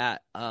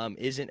that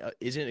isn't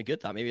a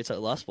good thought. Maybe it's a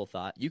lustful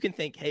thought. You can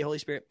think, hey, Holy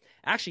Spirit,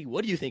 actually,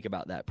 what do you think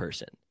about that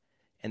person?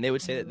 And they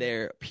would say that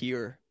they're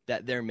pure,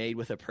 that they're made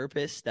with a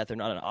purpose, that they're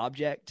not an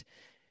object.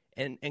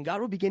 And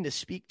God will begin to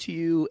speak to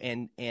you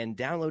and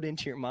download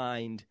into your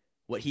mind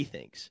what he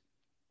thinks.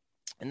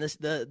 And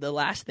the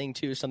last thing,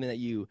 too, is something that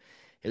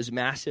it was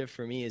massive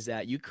for me, is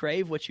that you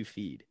crave what you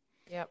feed.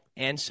 Yep.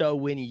 And so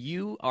when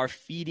you are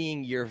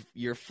feeding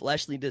your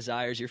fleshly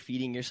desires, you're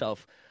feeding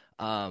yourself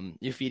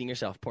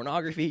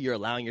pornography, you're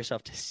allowing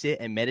yourself to sit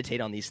and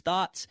meditate on these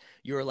thoughts,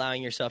 you're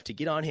allowing yourself to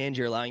get on Hinge,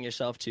 you're allowing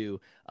yourself to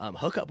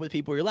hook up with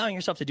people, you're allowing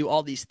yourself to do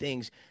all these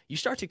things, you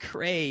start to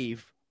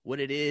crave what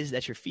it is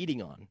that you're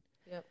feeding on.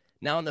 Yep.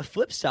 Now, on the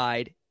flip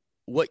side,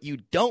 what you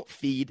don't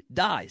feed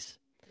dies.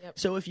 Yep.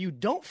 So if you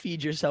don't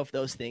feed yourself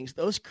those things,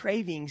 those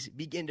cravings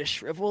begin to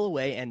shrivel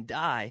away and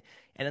die.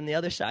 And on the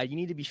other side, you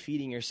need to be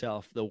feeding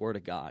yourself the Word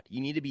of God. You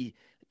need to be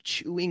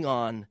chewing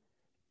on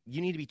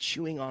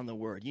the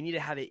Word. You need to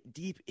have it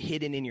deep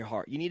hidden in your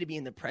heart. You need to be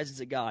in the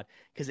presence of God.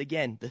 Because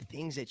again, the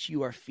things that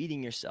you are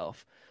feeding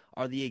yourself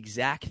are the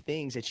exact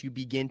things that you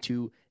begin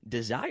to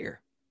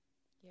desire.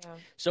 Yeah.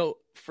 So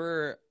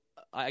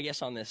I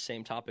guess on this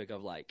same topic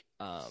of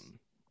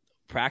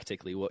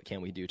practically what can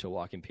we do to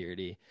walk in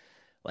purity?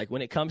 Like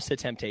when it comes to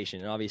temptation,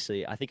 and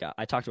obviously I think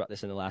I talked about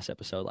this in the last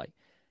episode, like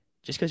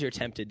just because you're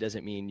tempted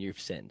doesn't mean you've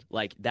sinned.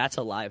 Like that's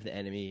a lie of the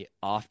enemy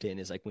often,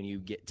 is like when you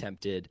get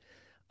tempted,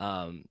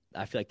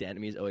 I feel like the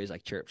enemy is always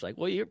like chirps, like,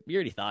 well, you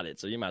already thought it,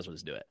 so you might as well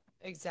just do it.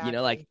 Exactly. You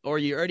know, like, or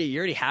you're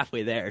already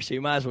halfway there, so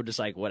you might as well just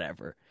like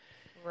whatever.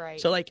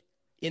 Right. So like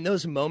in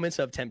those moments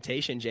of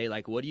temptation, Jay,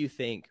 like what do you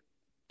think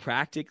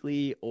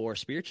practically or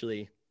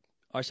spiritually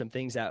are some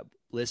things that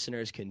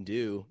listeners can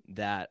do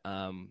that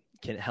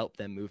can help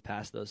them move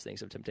past those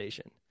things of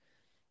temptation?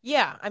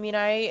 Yeah. I mean,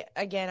 I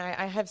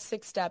have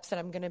 6 steps, and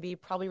I'm going to be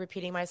probably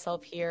repeating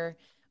myself here.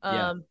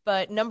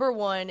 But number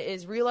 1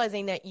 is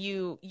realizing that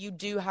you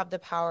do have the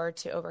power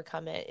to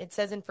overcome it. It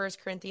says in 1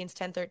 Corinthians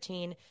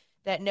 10:13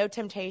 that no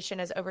temptation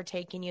has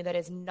overtaken you that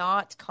is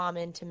not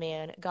common to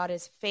man. God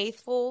is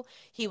faithful.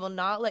 He will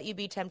not let you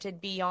be tempted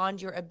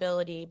beyond your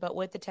ability, but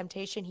with the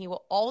temptation, he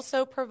will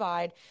also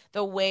provide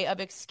the way of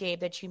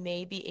escape that you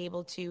may be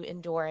able to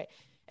endure it.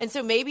 And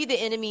so maybe the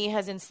enemy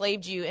has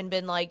enslaved you and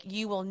been like,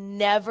 you will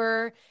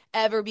never,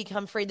 ever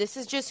become free. This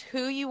is just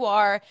who you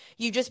are.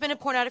 You've just been a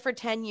porn addict for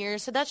 10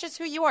 years. So that's just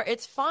who you are.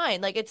 It's fine.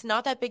 Like, it's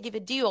not that big of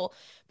a deal.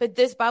 But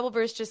this Bible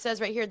verse just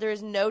says right here, there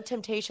is no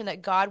temptation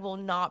that God will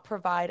not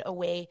provide a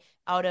way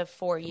out of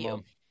for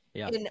you.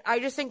 Yeah. And I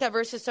just think that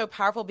verse is so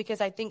powerful because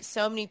I think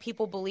so many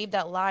people believe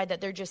that lie, that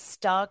they're just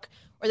stuck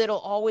or that it'll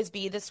always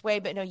be this way.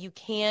 But no, you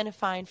can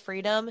find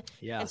freedom.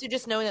 Yeah. And so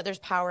just knowing that there's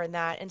power in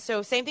that. And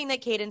so same thing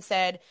that Caden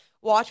said,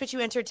 watch what you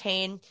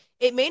entertain.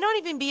 It may not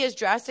even be as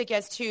drastic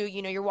as to,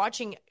 you're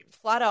watching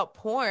flat out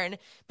porn,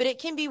 but it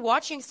can be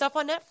watching stuff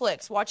on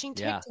Netflix, watching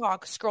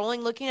TikTok,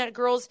 scrolling, looking at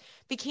girls'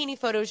 bikini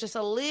photos just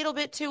a little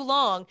bit too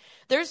long.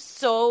 There's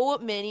so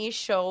many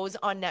shows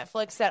on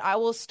Netflix that I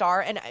will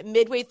start, and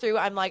midway through,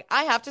 I'm like,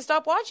 I have to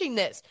stop watching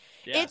this.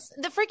 Yeah. It's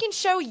the freaking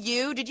show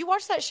You. Did you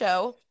watch that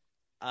show?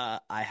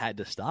 I had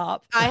to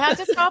stop. I had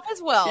to stop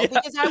as well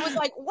because I was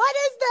like, what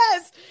is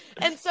this?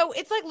 And so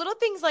it's like little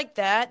things like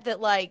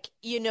that like,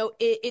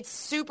 it's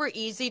super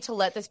easy to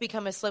let this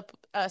become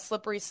a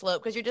slippery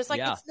slope because you're just like,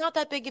 it's not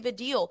that big of a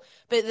deal.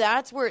 But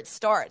that's where it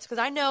starts. Because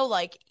I know,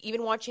 like,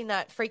 even watching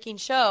that freaking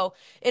show,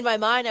 in my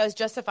mind, I was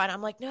justified.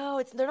 I'm like,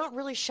 no, they're not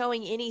really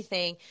showing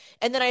anything.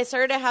 And then I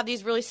started to have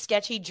these really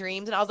sketchy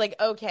dreams. And I was like,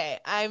 okay,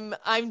 I'm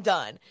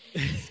done.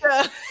 So,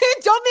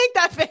 don't make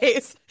that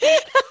face.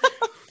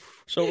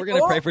 So we're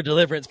going to pray for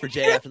deliverance for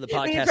Jay after the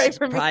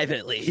podcast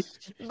privately.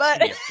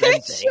 But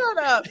shut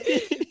up.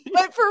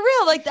 But for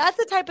real, like that's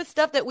the type of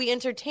stuff that we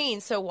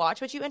entertain. So watch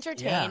what you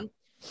entertain.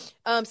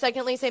 Yeah.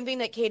 Secondly, same thing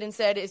that Caden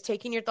said is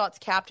taking your thoughts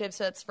captive.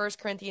 So that's 1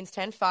 Corinthians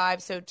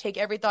 10:5. So take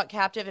every thought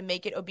captive and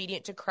make it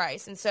obedient to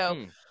Christ. And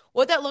so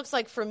what that looks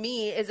like for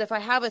me is if I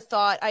have a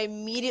thought, I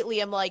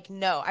immediately am like,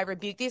 no, I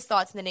rebuke these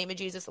thoughts in the name of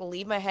Jesus. I'll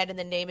leave my head in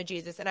the name of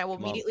Jesus. And I will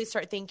immediately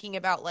start thinking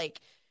about like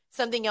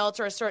something else,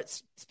 or I start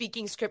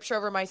speaking scripture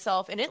over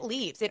myself, and it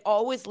leaves. It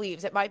always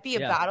leaves. It might be a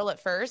battle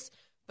at first,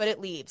 but it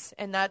leaves.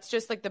 And that's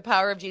just like the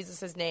power of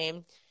Jesus'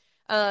 name.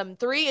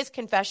 3 is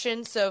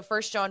confession. So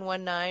 1 John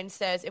 1:9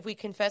 says, if we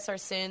confess our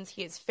sins,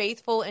 he is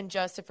faithful and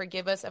just to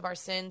forgive us of our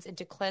sins and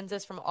to cleanse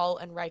us from all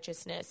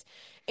unrighteousness.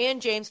 And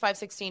James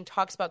 5:16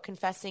 talks about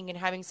confessing and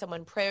having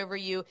someone pray over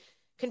you.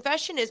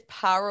 confession is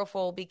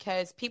powerful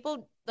because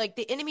people, like,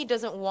 the enemy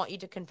doesn't want you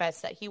to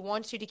confess that. He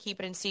wants you to keep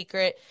it in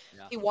secret.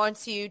 Yeah. He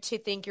wants you to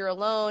think you're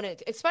alone,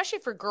 especially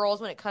for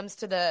girls when it comes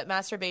to the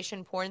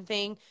masturbation porn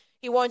thing.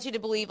 He wants you to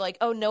believe, like,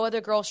 oh, no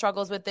other girl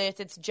struggles with this.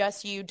 It's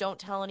just you. Don't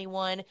tell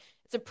anyone.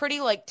 It's a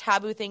pretty, like,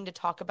 taboo thing to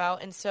talk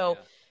about. And so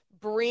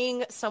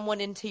bring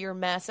someone into your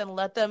mess and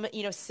let them,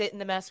 sit in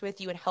the mess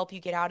with you and help you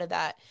get out of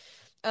that.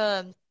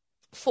 Um,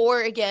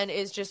 Four, again,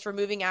 is just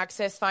removing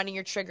access, finding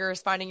your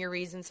triggers, finding your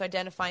reasons, so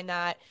identifying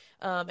that.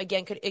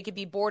 Again, it could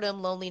be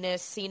boredom,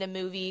 loneliness, seeing a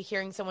movie,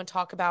 hearing someone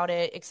talk about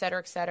it, et cetera,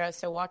 et cetera.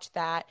 So watch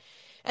that.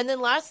 And then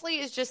lastly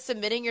is just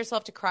submitting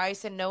yourself to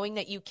Christ and knowing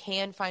that you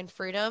can find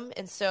freedom.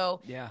 And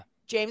so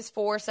James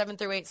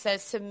 4:7-8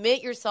 says,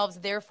 submit yourselves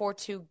therefore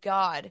to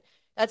God.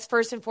 That's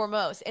first and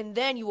foremost. And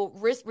then you will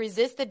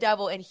resist the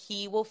devil and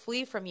he will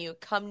flee from you.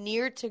 Come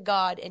near to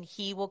God and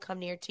he will come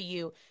near to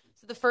you.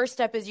 So the first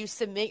step is you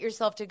submit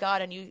yourself to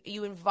God and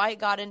you invite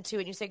God into it.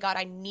 And you say, God,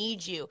 I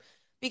need you.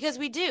 Because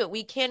we do.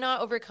 We cannot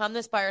overcome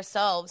this by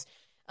ourselves.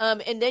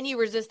 And then you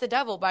resist the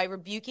devil by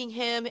rebuking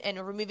him and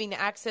removing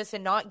the access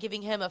and not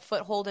giving him a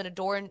foothold and a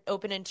door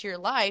open into your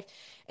life.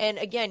 And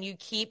again, you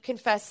keep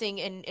confessing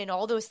and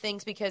all those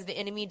things because the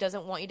enemy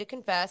doesn't want you to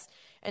confess.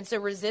 And so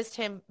resist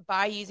him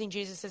by using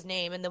Jesus'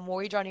 name. And the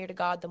more you draw near to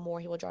God, the more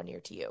he will draw near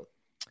to you.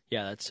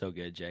 Yeah, that's so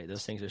good, Jay.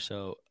 Those things are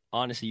so,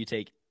 honestly, you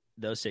take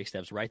those 6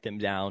 steps, write them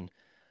down,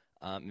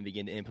 and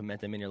begin to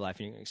implement them in your life,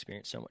 and you're going to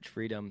experience so much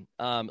freedom.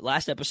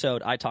 Last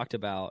episode, I talked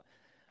about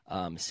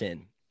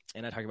sin,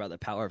 and I talked about the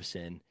power of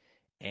sin,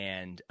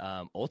 and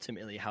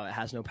ultimately how it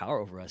has no power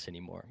over us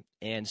anymore.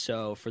 And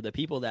so for the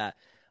people that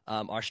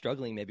are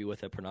struggling maybe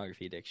with a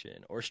pornography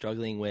addiction or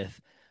struggling with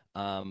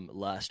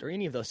lust or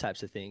any of those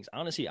types of things,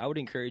 honestly, I would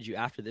encourage you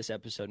after this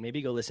episode,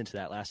 maybe go listen to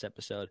that last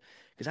episode,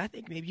 because I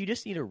think maybe you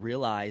just need to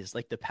realize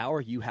like the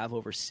power you have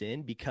over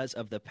sin because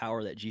of the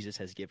power that Jesus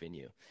has given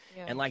you.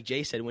 Yeah. And like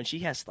Jay said, when she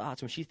has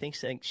thoughts, when she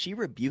thinks things, she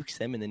rebukes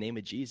them in the name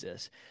of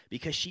Jesus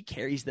because she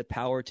carries the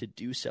power to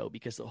do so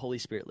because the Holy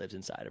Spirit lives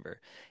inside of her.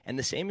 And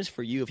the same is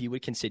for you if you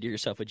would consider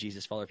yourself a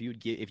Jesus follower.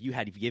 If you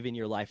had given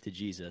your life to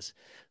Jesus,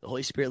 the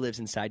Holy Spirit lives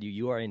inside you.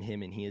 You are in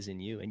him and he is in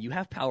you. And you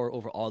have power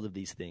over all of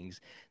these things.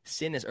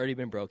 Sin has already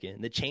been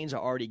broken. The chains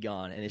are already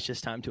gone, and it's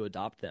just time to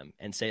adopt them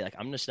and say, like,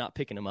 I'm just not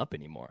picking them up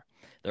anymore.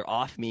 They're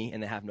off me,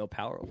 and they have no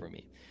power over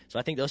me. So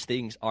I think those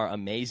things are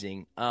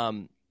amazing.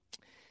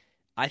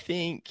 I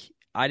think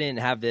I didn't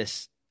have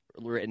this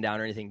written down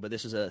or anything, but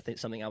this was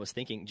something I was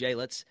thinking. Jay,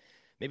 let's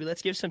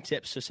give some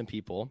tips to some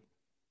people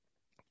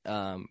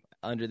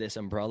under this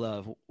umbrella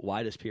of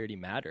why does purity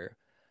matter?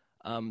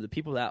 The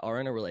people that are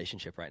in a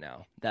relationship right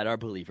now, that are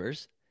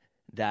believers,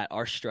 that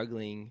are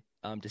struggling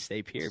to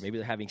stay pure. Maybe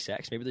they're having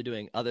sex. Maybe they're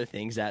doing other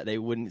things that they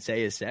wouldn't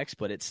say is sex,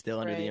 but it's still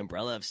under the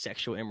umbrella of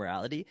sexual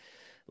immorality.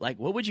 Like,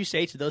 what would you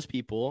say to those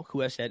people who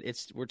have said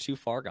we're too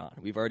far gone?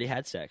 We've already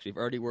had sex. We're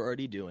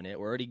already doing it.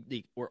 We're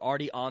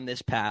already on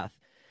this path.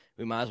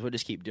 We might as well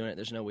just keep doing it.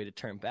 There's no way to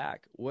turn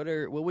back. What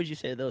would you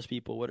say to those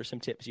people? What are some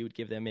tips you would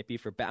give them, maybe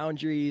for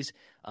boundaries,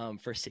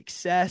 for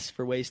success,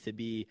 for ways to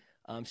be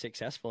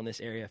successful in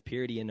this area of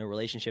purity in a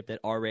relationship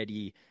that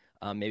already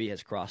maybe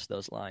has crossed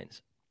those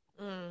lines?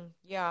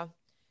 Yeah.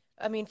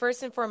 I mean,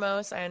 first and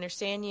foremost, I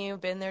understand you,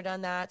 been there,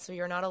 done that, so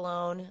you're not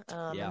alone.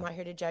 I'm not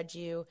here to judge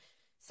you.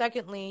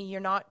 Secondly, you're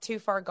not too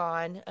far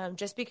gone.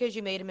 Just because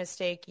you made a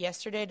mistake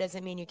yesterday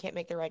doesn't mean you can't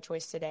make the right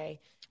choice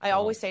today. I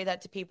always say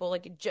that to people.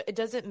 Like, it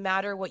doesn't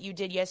matter what you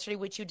did yesterday,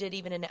 what you did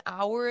even an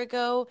hour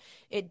ago.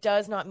 It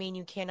does not mean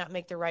you cannot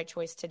make the right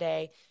choice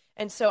today.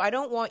 And so I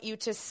don't want you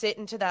to sit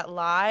into that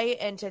lie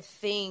and to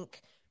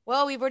think,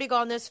 well, we've already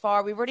gone this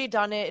far. We've already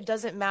done it. It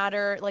doesn't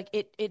matter. Like,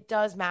 it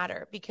does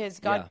matter because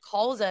God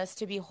calls us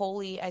to be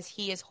holy as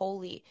he is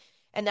holy.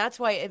 And that's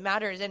why it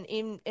matters. And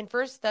in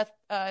First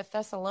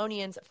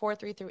Thessalonians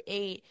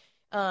 4:3-8,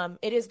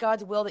 it is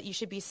God's will that you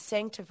should be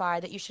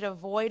sanctified, that you should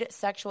avoid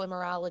sexual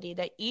immorality,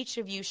 that each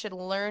of you should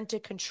learn to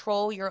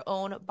control your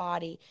own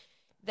body,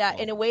 that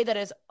in a way that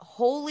is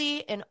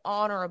holy and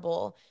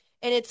honorable.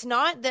 And it's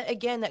not that,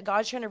 again, that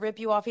God's trying to rip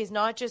you off. He's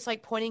not just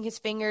like pointing his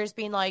fingers,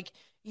 being like,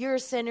 you're a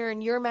sinner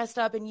and you're messed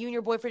up and you and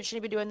your boyfriend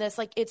shouldn't be doing this.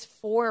 Like, it's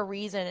for a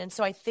reason. And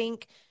so I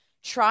think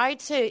try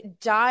to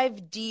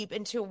dive deep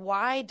into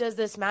why does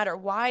this matter?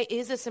 Why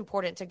is this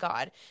important to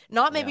God?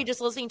 Not maybe just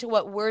listening to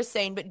what we're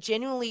saying, but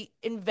genuinely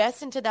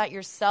invest into that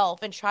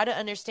yourself and try to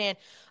understand,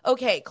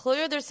 okay,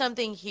 clearly there's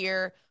something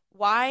here.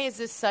 Why is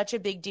this such a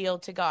big deal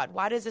to God?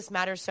 Why does this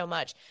matter so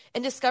much?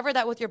 And discover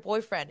that with your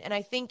boyfriend. And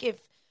I think if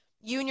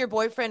you and your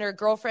boyfriend or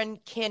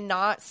girlfriend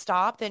cannot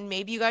stop, then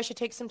maybe you guys should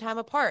take some time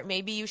apart.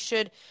 Maybe you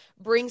should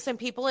bring some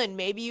people in.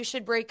 Maybe you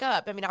should break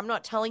up. I mean, I'm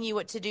not telling you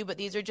what to do, but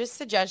these are just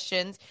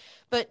suggestions.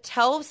 But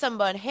tell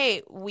someone,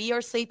 hey, we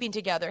are sleeping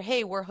together.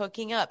 Hey, we're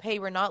hooking up. Hey,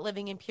 we're not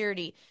living in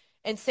purity.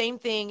 And same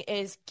thing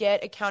is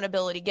get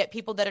accountability. Get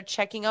people that are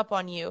checking up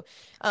on you.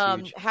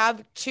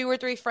 Have 2 or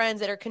 3 friends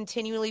that are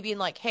continually being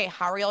like, hey,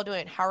 how are y'all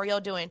doing? How are y'all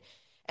doing?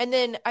 And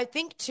then I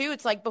think too,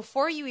 it's like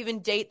before you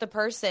even date the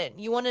person,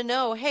 you want to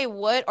know, hey,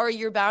 what are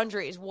your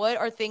boundaries? What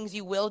are things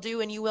you will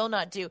do and you will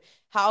not do?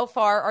 How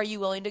far are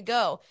you willing to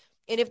go?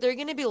 And if they're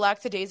going to be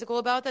lackadaisical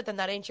about that, then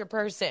that ain't your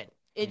person.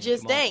 It Come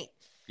just on. ain't.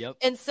 Yep.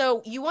 And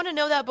so you want to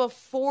know that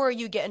before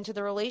you get into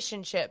the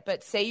relationship.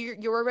 But say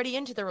you're already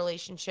into the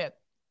relationship.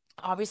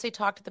 Obviously,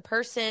 talk to the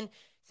person.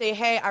 Say,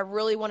 hey, I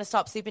really want to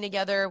stop sleeping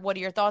together. What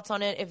are your thoughts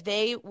on it? If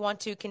they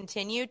want to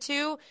continue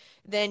to,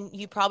 then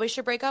you probably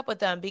should break up with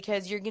them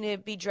because you're going to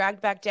be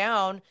dragged back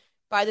down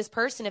by this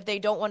person if they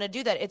don't want to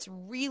do that. It's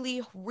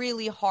really,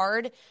 really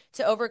hard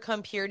to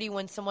overcome purity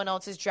when someone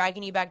else is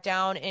dragging you back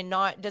down and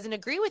doesn't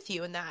agree with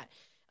you in that.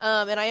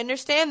 And I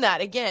understand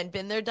that. Again,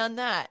 been there, done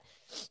that.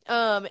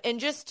 And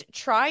just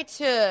try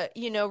to,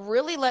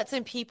 really let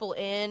some people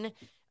in.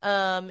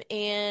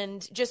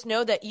 And just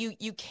know that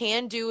you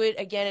can do it.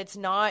 Again,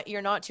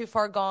 you're not too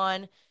far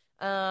gone.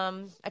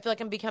 I feel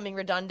like I'm becoming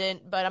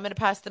redundant, but I'm going to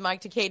pass the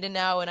mic to Kaden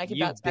now, and I can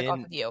bounce back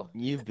off of you.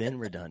 You've been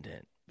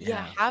redundant.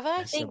 Yeah, have I?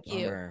 That's Thank a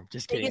bummer. you.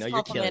 Just kidding. Biggest No,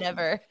 you're compliment killing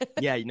ever.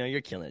 Yeah, you're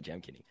killing it, Jay.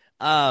 I'm kidding.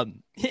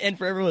 And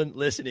for everyone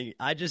listening,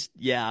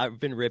 I've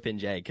been ripping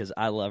Jay because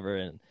I love her,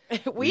 and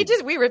we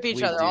rip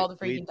each other all the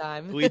freaking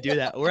time. We do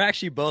that. We're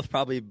actually both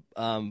probably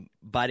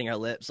biting our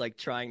lips, like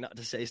trying not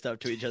to say stuff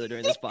to each other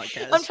during this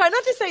podcast. I'm trying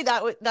not to say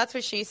that. That's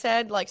what she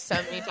said, like so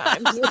many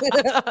times.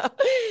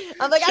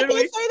 I'm like, I can't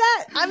say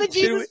that. I'm a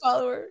Jesus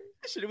follower.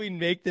 Should we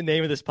make the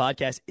name of this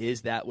podcast?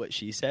 Is that what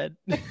she said?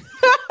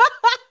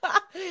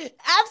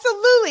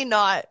 Absolutely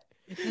not.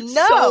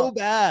 No. So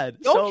bad.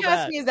 Don't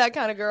cast me as that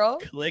kind of girl.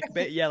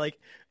 Clickbait. Yeah, like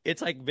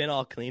it's like been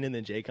all clean and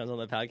then Jay comes on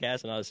the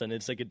podcast and all of a sudden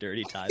it's like a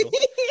dirty title.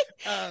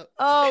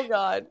 Oh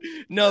God.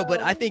 No,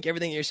 but I think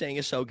everything you're saying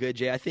is so good,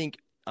 Jay. I think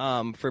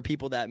for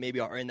people that maybe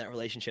are in that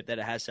relationship that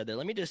it has said there,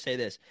 let me just say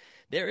this.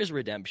 There is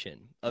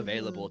redemption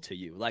available to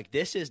you. Like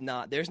there's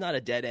not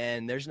a dead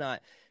end.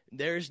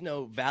 There's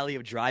no valley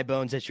of dry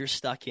bones that you're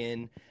stuck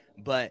in,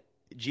 but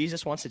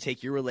Jesus wants to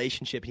take your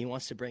relationship and he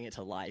wants to bring it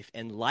to life,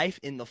 and life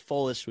in the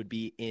fullest would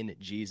be in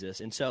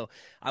Jesus. And so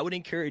I would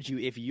encourage you,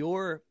 if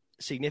your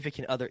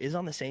significant other is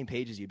on the same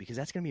page as you, because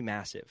that's going to be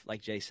massive.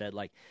 Like Jay said,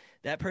 like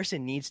that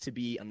person needs to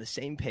be on the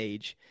same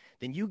page.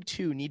 Then you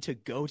too need to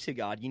go to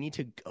God. You need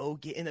to go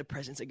get in the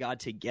presence of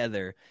God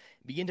together,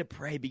 begin to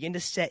pray, begin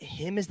to set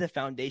him as the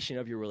foundation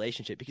of your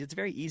relationship, because it's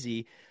very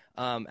easy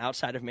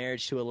outside of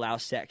marriage to allow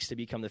sex to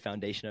become the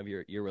foundation of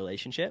your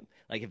relationship.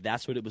 Like if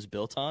that's what it was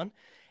built on.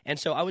 And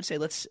so I would say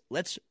let's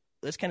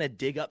kind of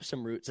dig up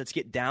some roots. Let's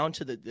get down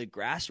to the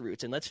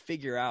grassroots and let's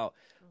figure out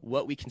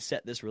what we can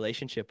set this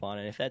relationship on.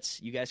 And if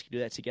you guys can do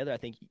that together, I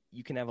think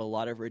you can have a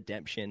lot of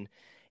redemption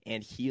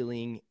and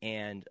healing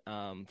and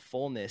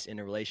fullness in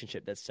a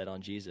relationship that's set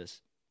on Jesus.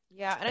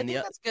 Yeah, and I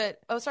think that's good.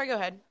 Oh, sorry, go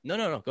ahead.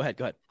 No, go ahead.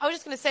 I was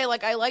just going to say,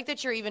 like, I like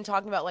that you're even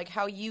talking about, like,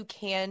 how you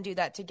can do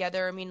that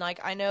together. I mean, like,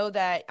 I know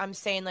that I'm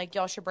saying, like,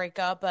 y'all should break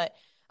up, but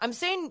I'm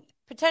saying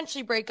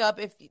potentially break up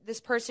if this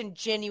person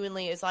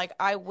genuinely is like,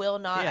 I will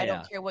not, I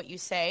don't care what you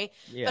say.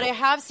 Yeah. But I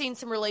have seen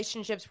some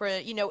relationships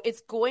where,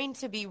 it's going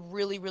to be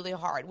really, really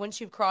hard. Once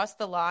you've crossed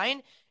the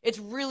line, it's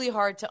really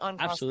hard to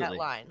uncross that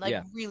line.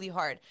 Like, really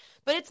hard.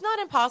 But it's not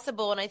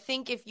impossible. And I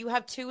think if you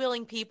have two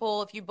willing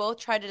people, if you both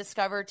try to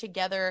discover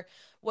together,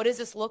 what does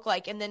this look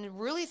like? And then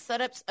really set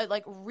up,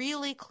 like,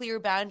 really clear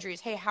boundaries.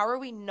 Hey, how are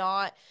we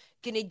not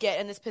going to get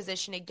in this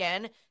position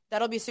again?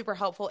 That'll be super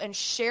helpful, and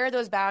share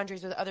those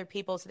boundaries with other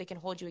people so they can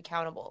hold you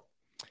accountable.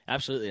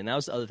 Absolutely. And that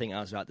was the other thing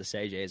I was about to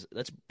say, Jay, is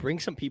let's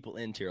bring some people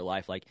into your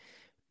life. Like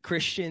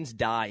Christians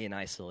die in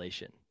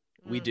isolation.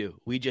 We do.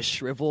 We just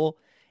shrivel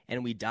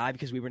and we die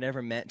because we were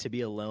never meant to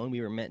be alone.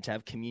 We were meant to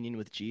have communion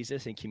with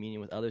Jesus and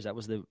communion with others. That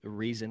was the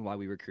reason why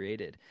we were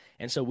created.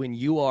 And so when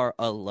you are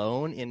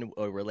alone in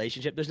a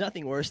relationship, there's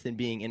nothing worse than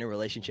being in a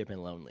relationship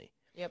and lonely.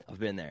 Yep. I've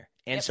been there.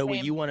 And so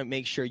what you want to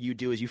make sure you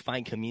do is you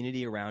find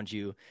community around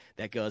you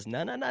that goes,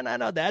 no,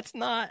 that's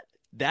not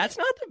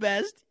the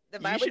best.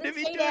 You shouldn't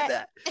be doing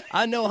that.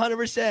 I know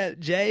 100%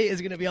 Jay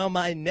is going to be on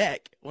my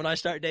neck when I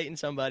start dating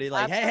somebody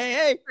like,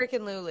 hey.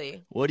 Freaking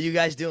Luli. What are you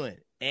guys doing?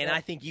 And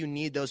I think you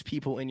need those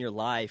people in your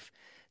life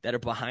that are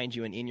behind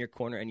you and in your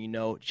corner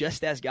and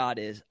just as God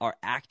are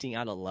acting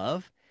out of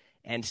love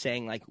and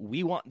saying like,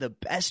 we want the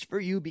best for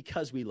you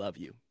because we love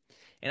you.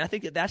 And I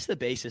think that that's the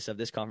basis of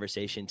this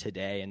conversation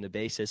today and the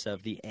basis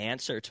of the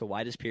answer to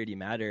why does purity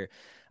matter.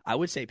 I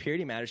would say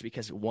purity matters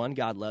because, one,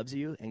 God loves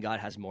you and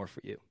God has more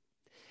for you.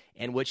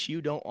 And what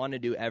you don't want to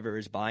do ever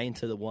is buy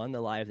into the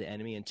lie of the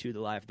enemy, and two, the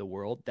lie of the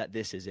world, that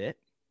this is it,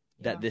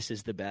 that this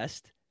is the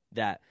best,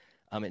 that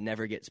it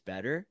never gets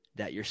better,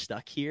 that you're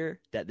stuck here,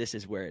 that this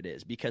is where it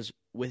is. Because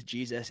with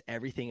Jesus,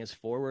 everything is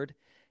forward,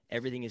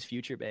 everything is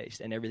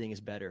future-based, and everything is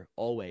better,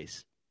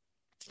 always.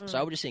 So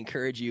I would just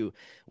encourage you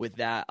with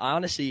that.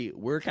 Honestly,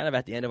 we're kind of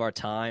at the end of our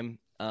time.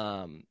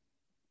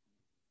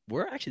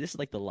 This is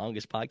like the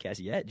longest podcast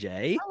yet,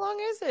 Jay. How long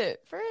is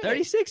it?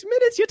 36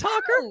 minutes, you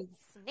talker.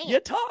 You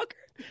talker.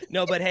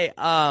 No, but hey,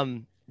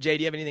 Jay,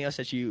 do you have anything else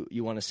that you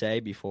want to say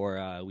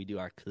before we do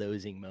our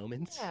closing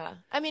moments? Yeah.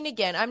 I mean,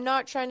 again, I'm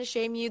not trying to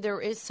shame you. There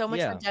is so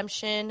much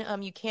redemption.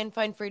 You can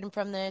find freedom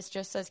from this,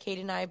 just as Kate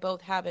and I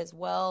both have as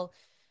well.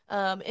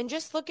 And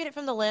just look at it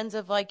from the lens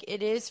of, like,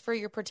 it is for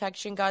your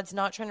protection. God's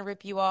not trying to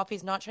rip you off.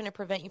 He's not trying to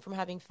prevent you from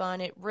having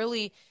fun.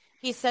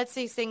 He sets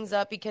these things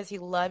up because he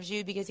loves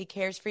you, because he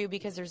cares for you,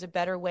 because there's a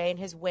better way, and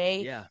his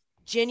way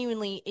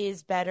genuinely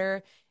is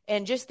better.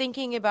 And just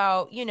thinking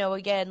about,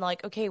 again,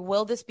 like, okay,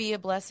 will this be a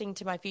blessing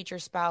to my future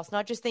spouse?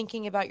 Not just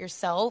thinking about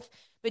yourself,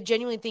 but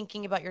genuinely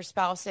thinking about your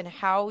spouse and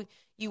how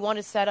you want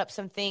to set up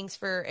some things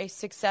for a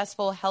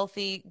successful,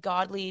 healthy,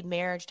 godly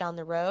marriage down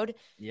the road.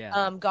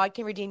 Yeah. God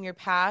can redeem your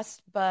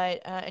past,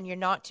 but and you're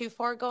not too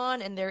far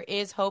gone, and there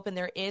is hope and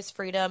there is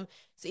freedom.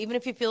 So even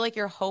if you feel like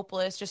you're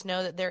hopeless, just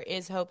know that there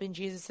is hope in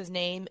Jesus'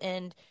 name,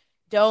 and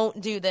don't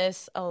do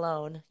this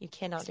alone. You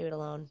cannot do it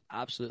alone.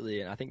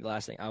 Absolutely. And I think the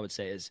last thing I would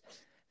say is,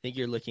 I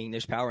think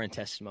there's power in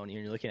testimony,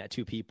 and you're looking at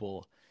two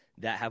people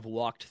that have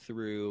walked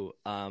through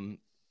a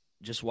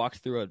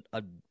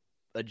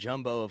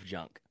jumbo of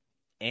junk.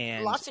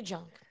 And lots of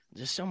junk.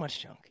 Just so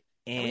much junk.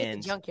 And we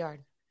hit the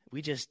junkyard.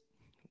 We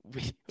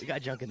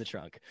got junk in the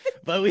trunk.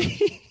 But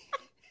we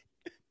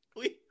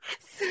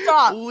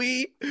Stop.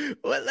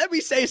 Let me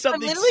say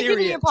something serious. I'm literally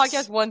giving your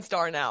podcast 1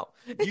 star now.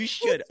 You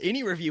should.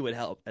 Any review would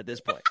help at this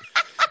point.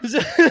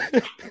 Shut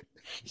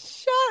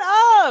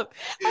up.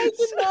 I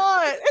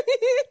cannot.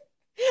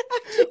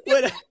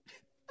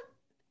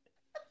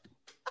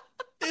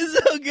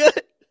 It's so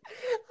good.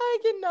 I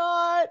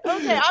cannot.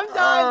 Okay, I'm done.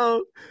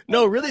 Oh,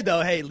 no, really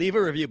though. Hey, leave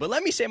a review. But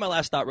let me say my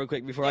last thought real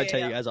quick before I tell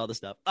you guys all the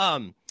stuff.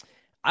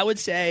 I would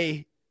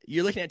say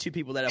you're looking at two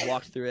people that have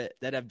walked through it,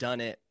 that have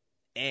done it,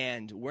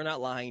 and we're not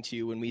lying to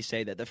you when we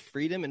say that the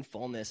freedom and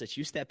fullness that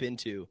you step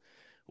into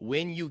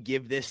when you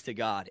give this to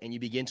God and you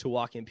begin to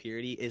walk in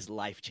purity is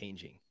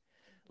life-changing.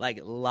 Like,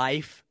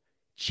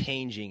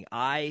 life-changing.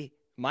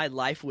 My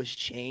life was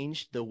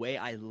changed. The way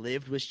I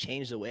lived was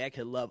changed. The way I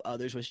could love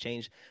others was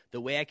changed. The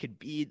way I could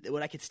be,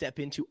 what I could step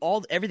into,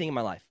 everything in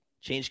my life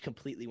changed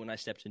completely when I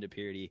stepped into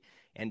purity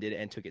and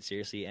took it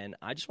seriously. And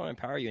I just want to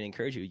empower you and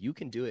encourage you. You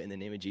can do it in the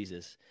name of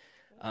Jesus,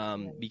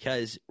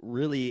 because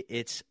really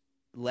it's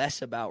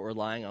less about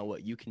relying on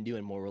what you can do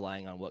and more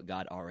relying on what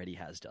God already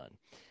has done.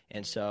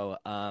 And so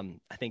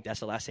I think that's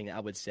the last thing that I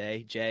would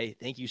say. Jay,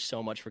 thank you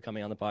so much for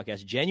coming on the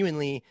podcast.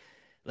 Genuinely,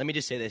 let me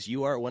just say this.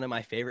 You are one of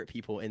my favorite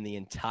people in the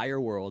entire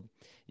world.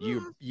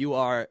 You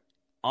are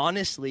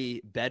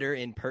honestly better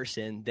in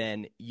person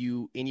than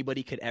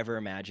anybody could ever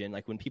imagine.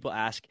 Like, when people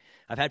ask,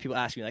 I've had people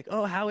ask me, like,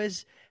 oh, how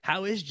is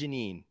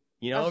Jeanine?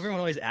 Everyone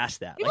always asks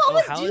that. People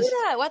always do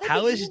that. Why they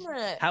keep doing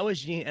that? How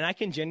is Jeanine? And I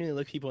can genuinely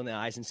look people in the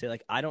eyes and say,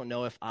 like, I don't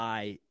know if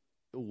I,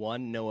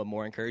 know a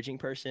more encouraging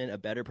person, a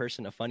better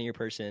person, a funnier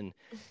person,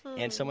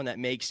 and someone that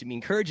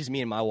encourages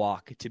me in my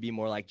walk to be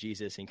more like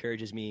Jesus,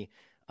 encourages me,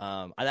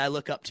 that I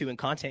look up to in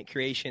content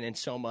creation and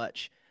so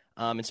much.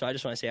 And so I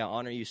just want to say I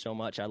honor you so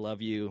much. I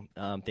love you.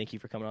 Thank you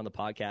for coming on the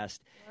podcast.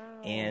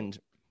 Wow. And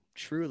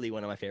truly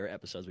one of my favorite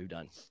episodes we've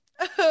done.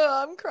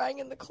 I'm crying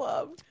in the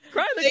club.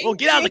 Well,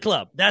 get out of the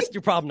club. That's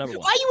your problem number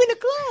one. Why are you in the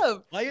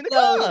club? Why are you in the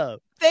club?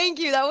 Thank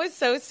you. That was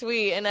so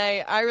sweet. And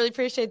I really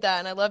appreciate that.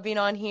 And I love being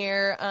on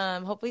here.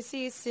 Hopefully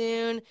see you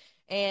soon.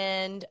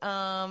 And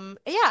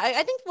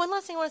I think one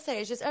last thing I want to say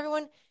is just,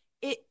 everyone,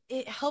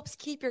 it helps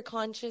keep your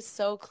conscience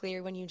so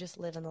clear when you just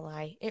live in the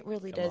light. It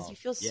really does. You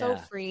feel so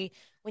free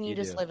when you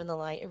just live in the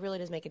light. It really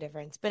does make a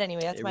difference. But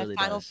anyway, that's my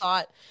final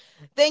thought.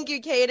 Thank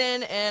you,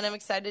 Caden, and I'm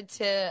excited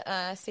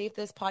to see if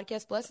this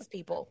podcast blesses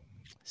people.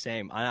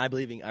 Same. I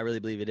really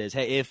believe it is.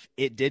 Hey, if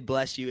it did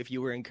bless you, if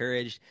you were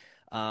encouraged,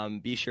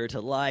 be sure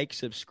to like,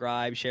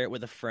 subscribe, share it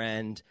with a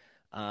friend.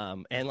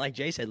 And like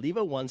Jay said, leave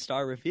a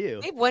 1-star review.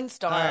 Leave 1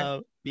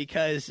 star.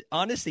 Because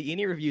honestly,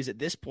 any reviews at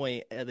this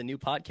point, the new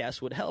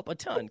podcast would help a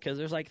ton, because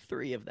there's like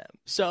 3 of them.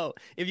 So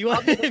if you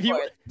want,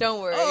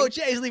 don't worry. Oh,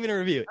 Jay's leaving a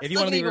review. If you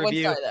want to leave a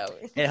review, 1 star, though.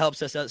 It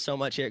helps us out so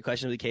much here at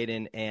Questions with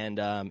Caden. And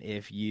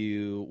if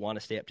you want to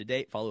stay up to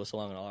date, follow us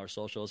along on all our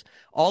socials.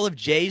 All of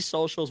Jay's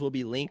socials will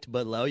be linked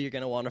below. You're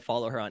going to want to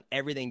follow her on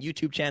everything: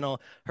 YouTube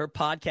channel, her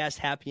podcast,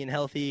 Happy and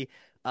Healthy,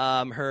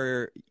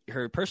 her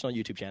personal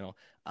YouTube channel,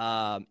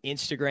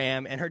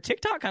 Instagram, and her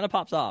TikTok kind of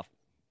pops off.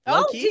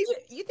 Did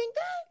you think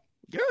that?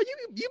 Girl,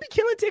 you be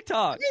killing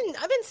TikTok.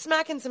 I've been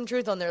smacking some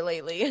truth on there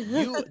lately.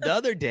 The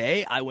other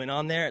day, I went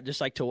on there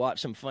just like to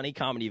watch some funny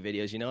comedy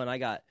videos, and I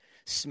got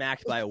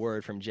smacked by a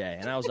word from Jay,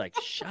 and I was like,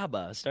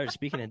 Shaba. I started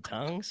speaking in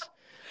tongues,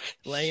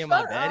 laying in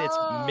my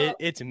bed.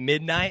 It's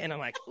midnight, and I'm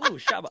like, ooh,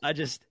 Shaba.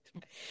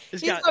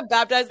 You got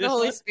baptized in the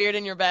Holy Spirit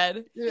in your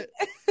bed.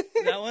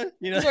 That one?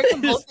 You start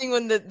convulsing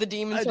when the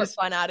demons start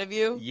flying out of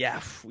you.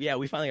 Yeah,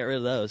 we finally got rid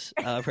of those.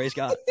 Praise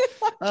God.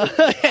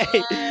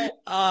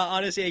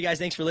 Honestly, hey guys,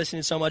 thanks for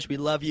listening so much. We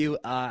love you,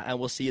 and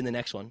we'll see you in the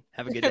next one.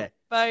 Have a good day.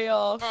 Bye,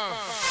 y'all.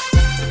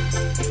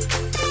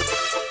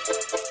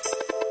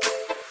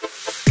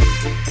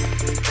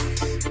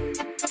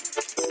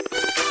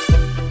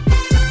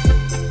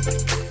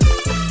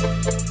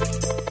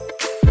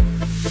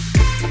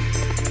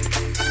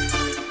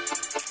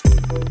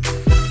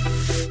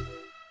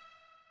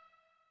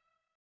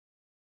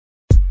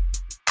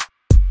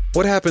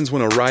 What happens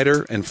when a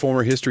writer and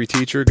former history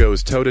teacher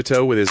goes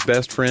toe-to-toe with his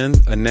best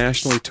friend, a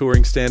nationally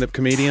touring stand-up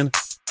comedian?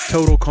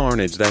 Total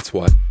carnage, that's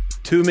what.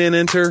 2 men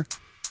enter,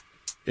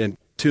 and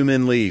 2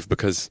 men leave,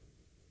 because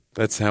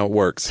that's how it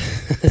works.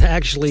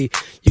 Actually,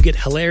 you get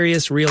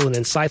hilarious, real, and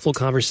insightful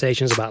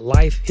conversations about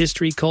life,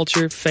 history,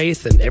 culture,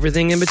 faith, and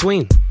everything in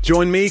between.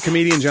 Join me,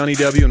 comedian Johnny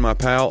W., and my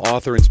pal,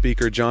 author and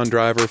speaker John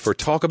Driver for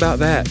Talk About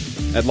That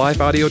at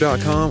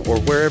lifeaudio.com or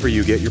wherever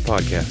you get your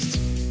podcasts.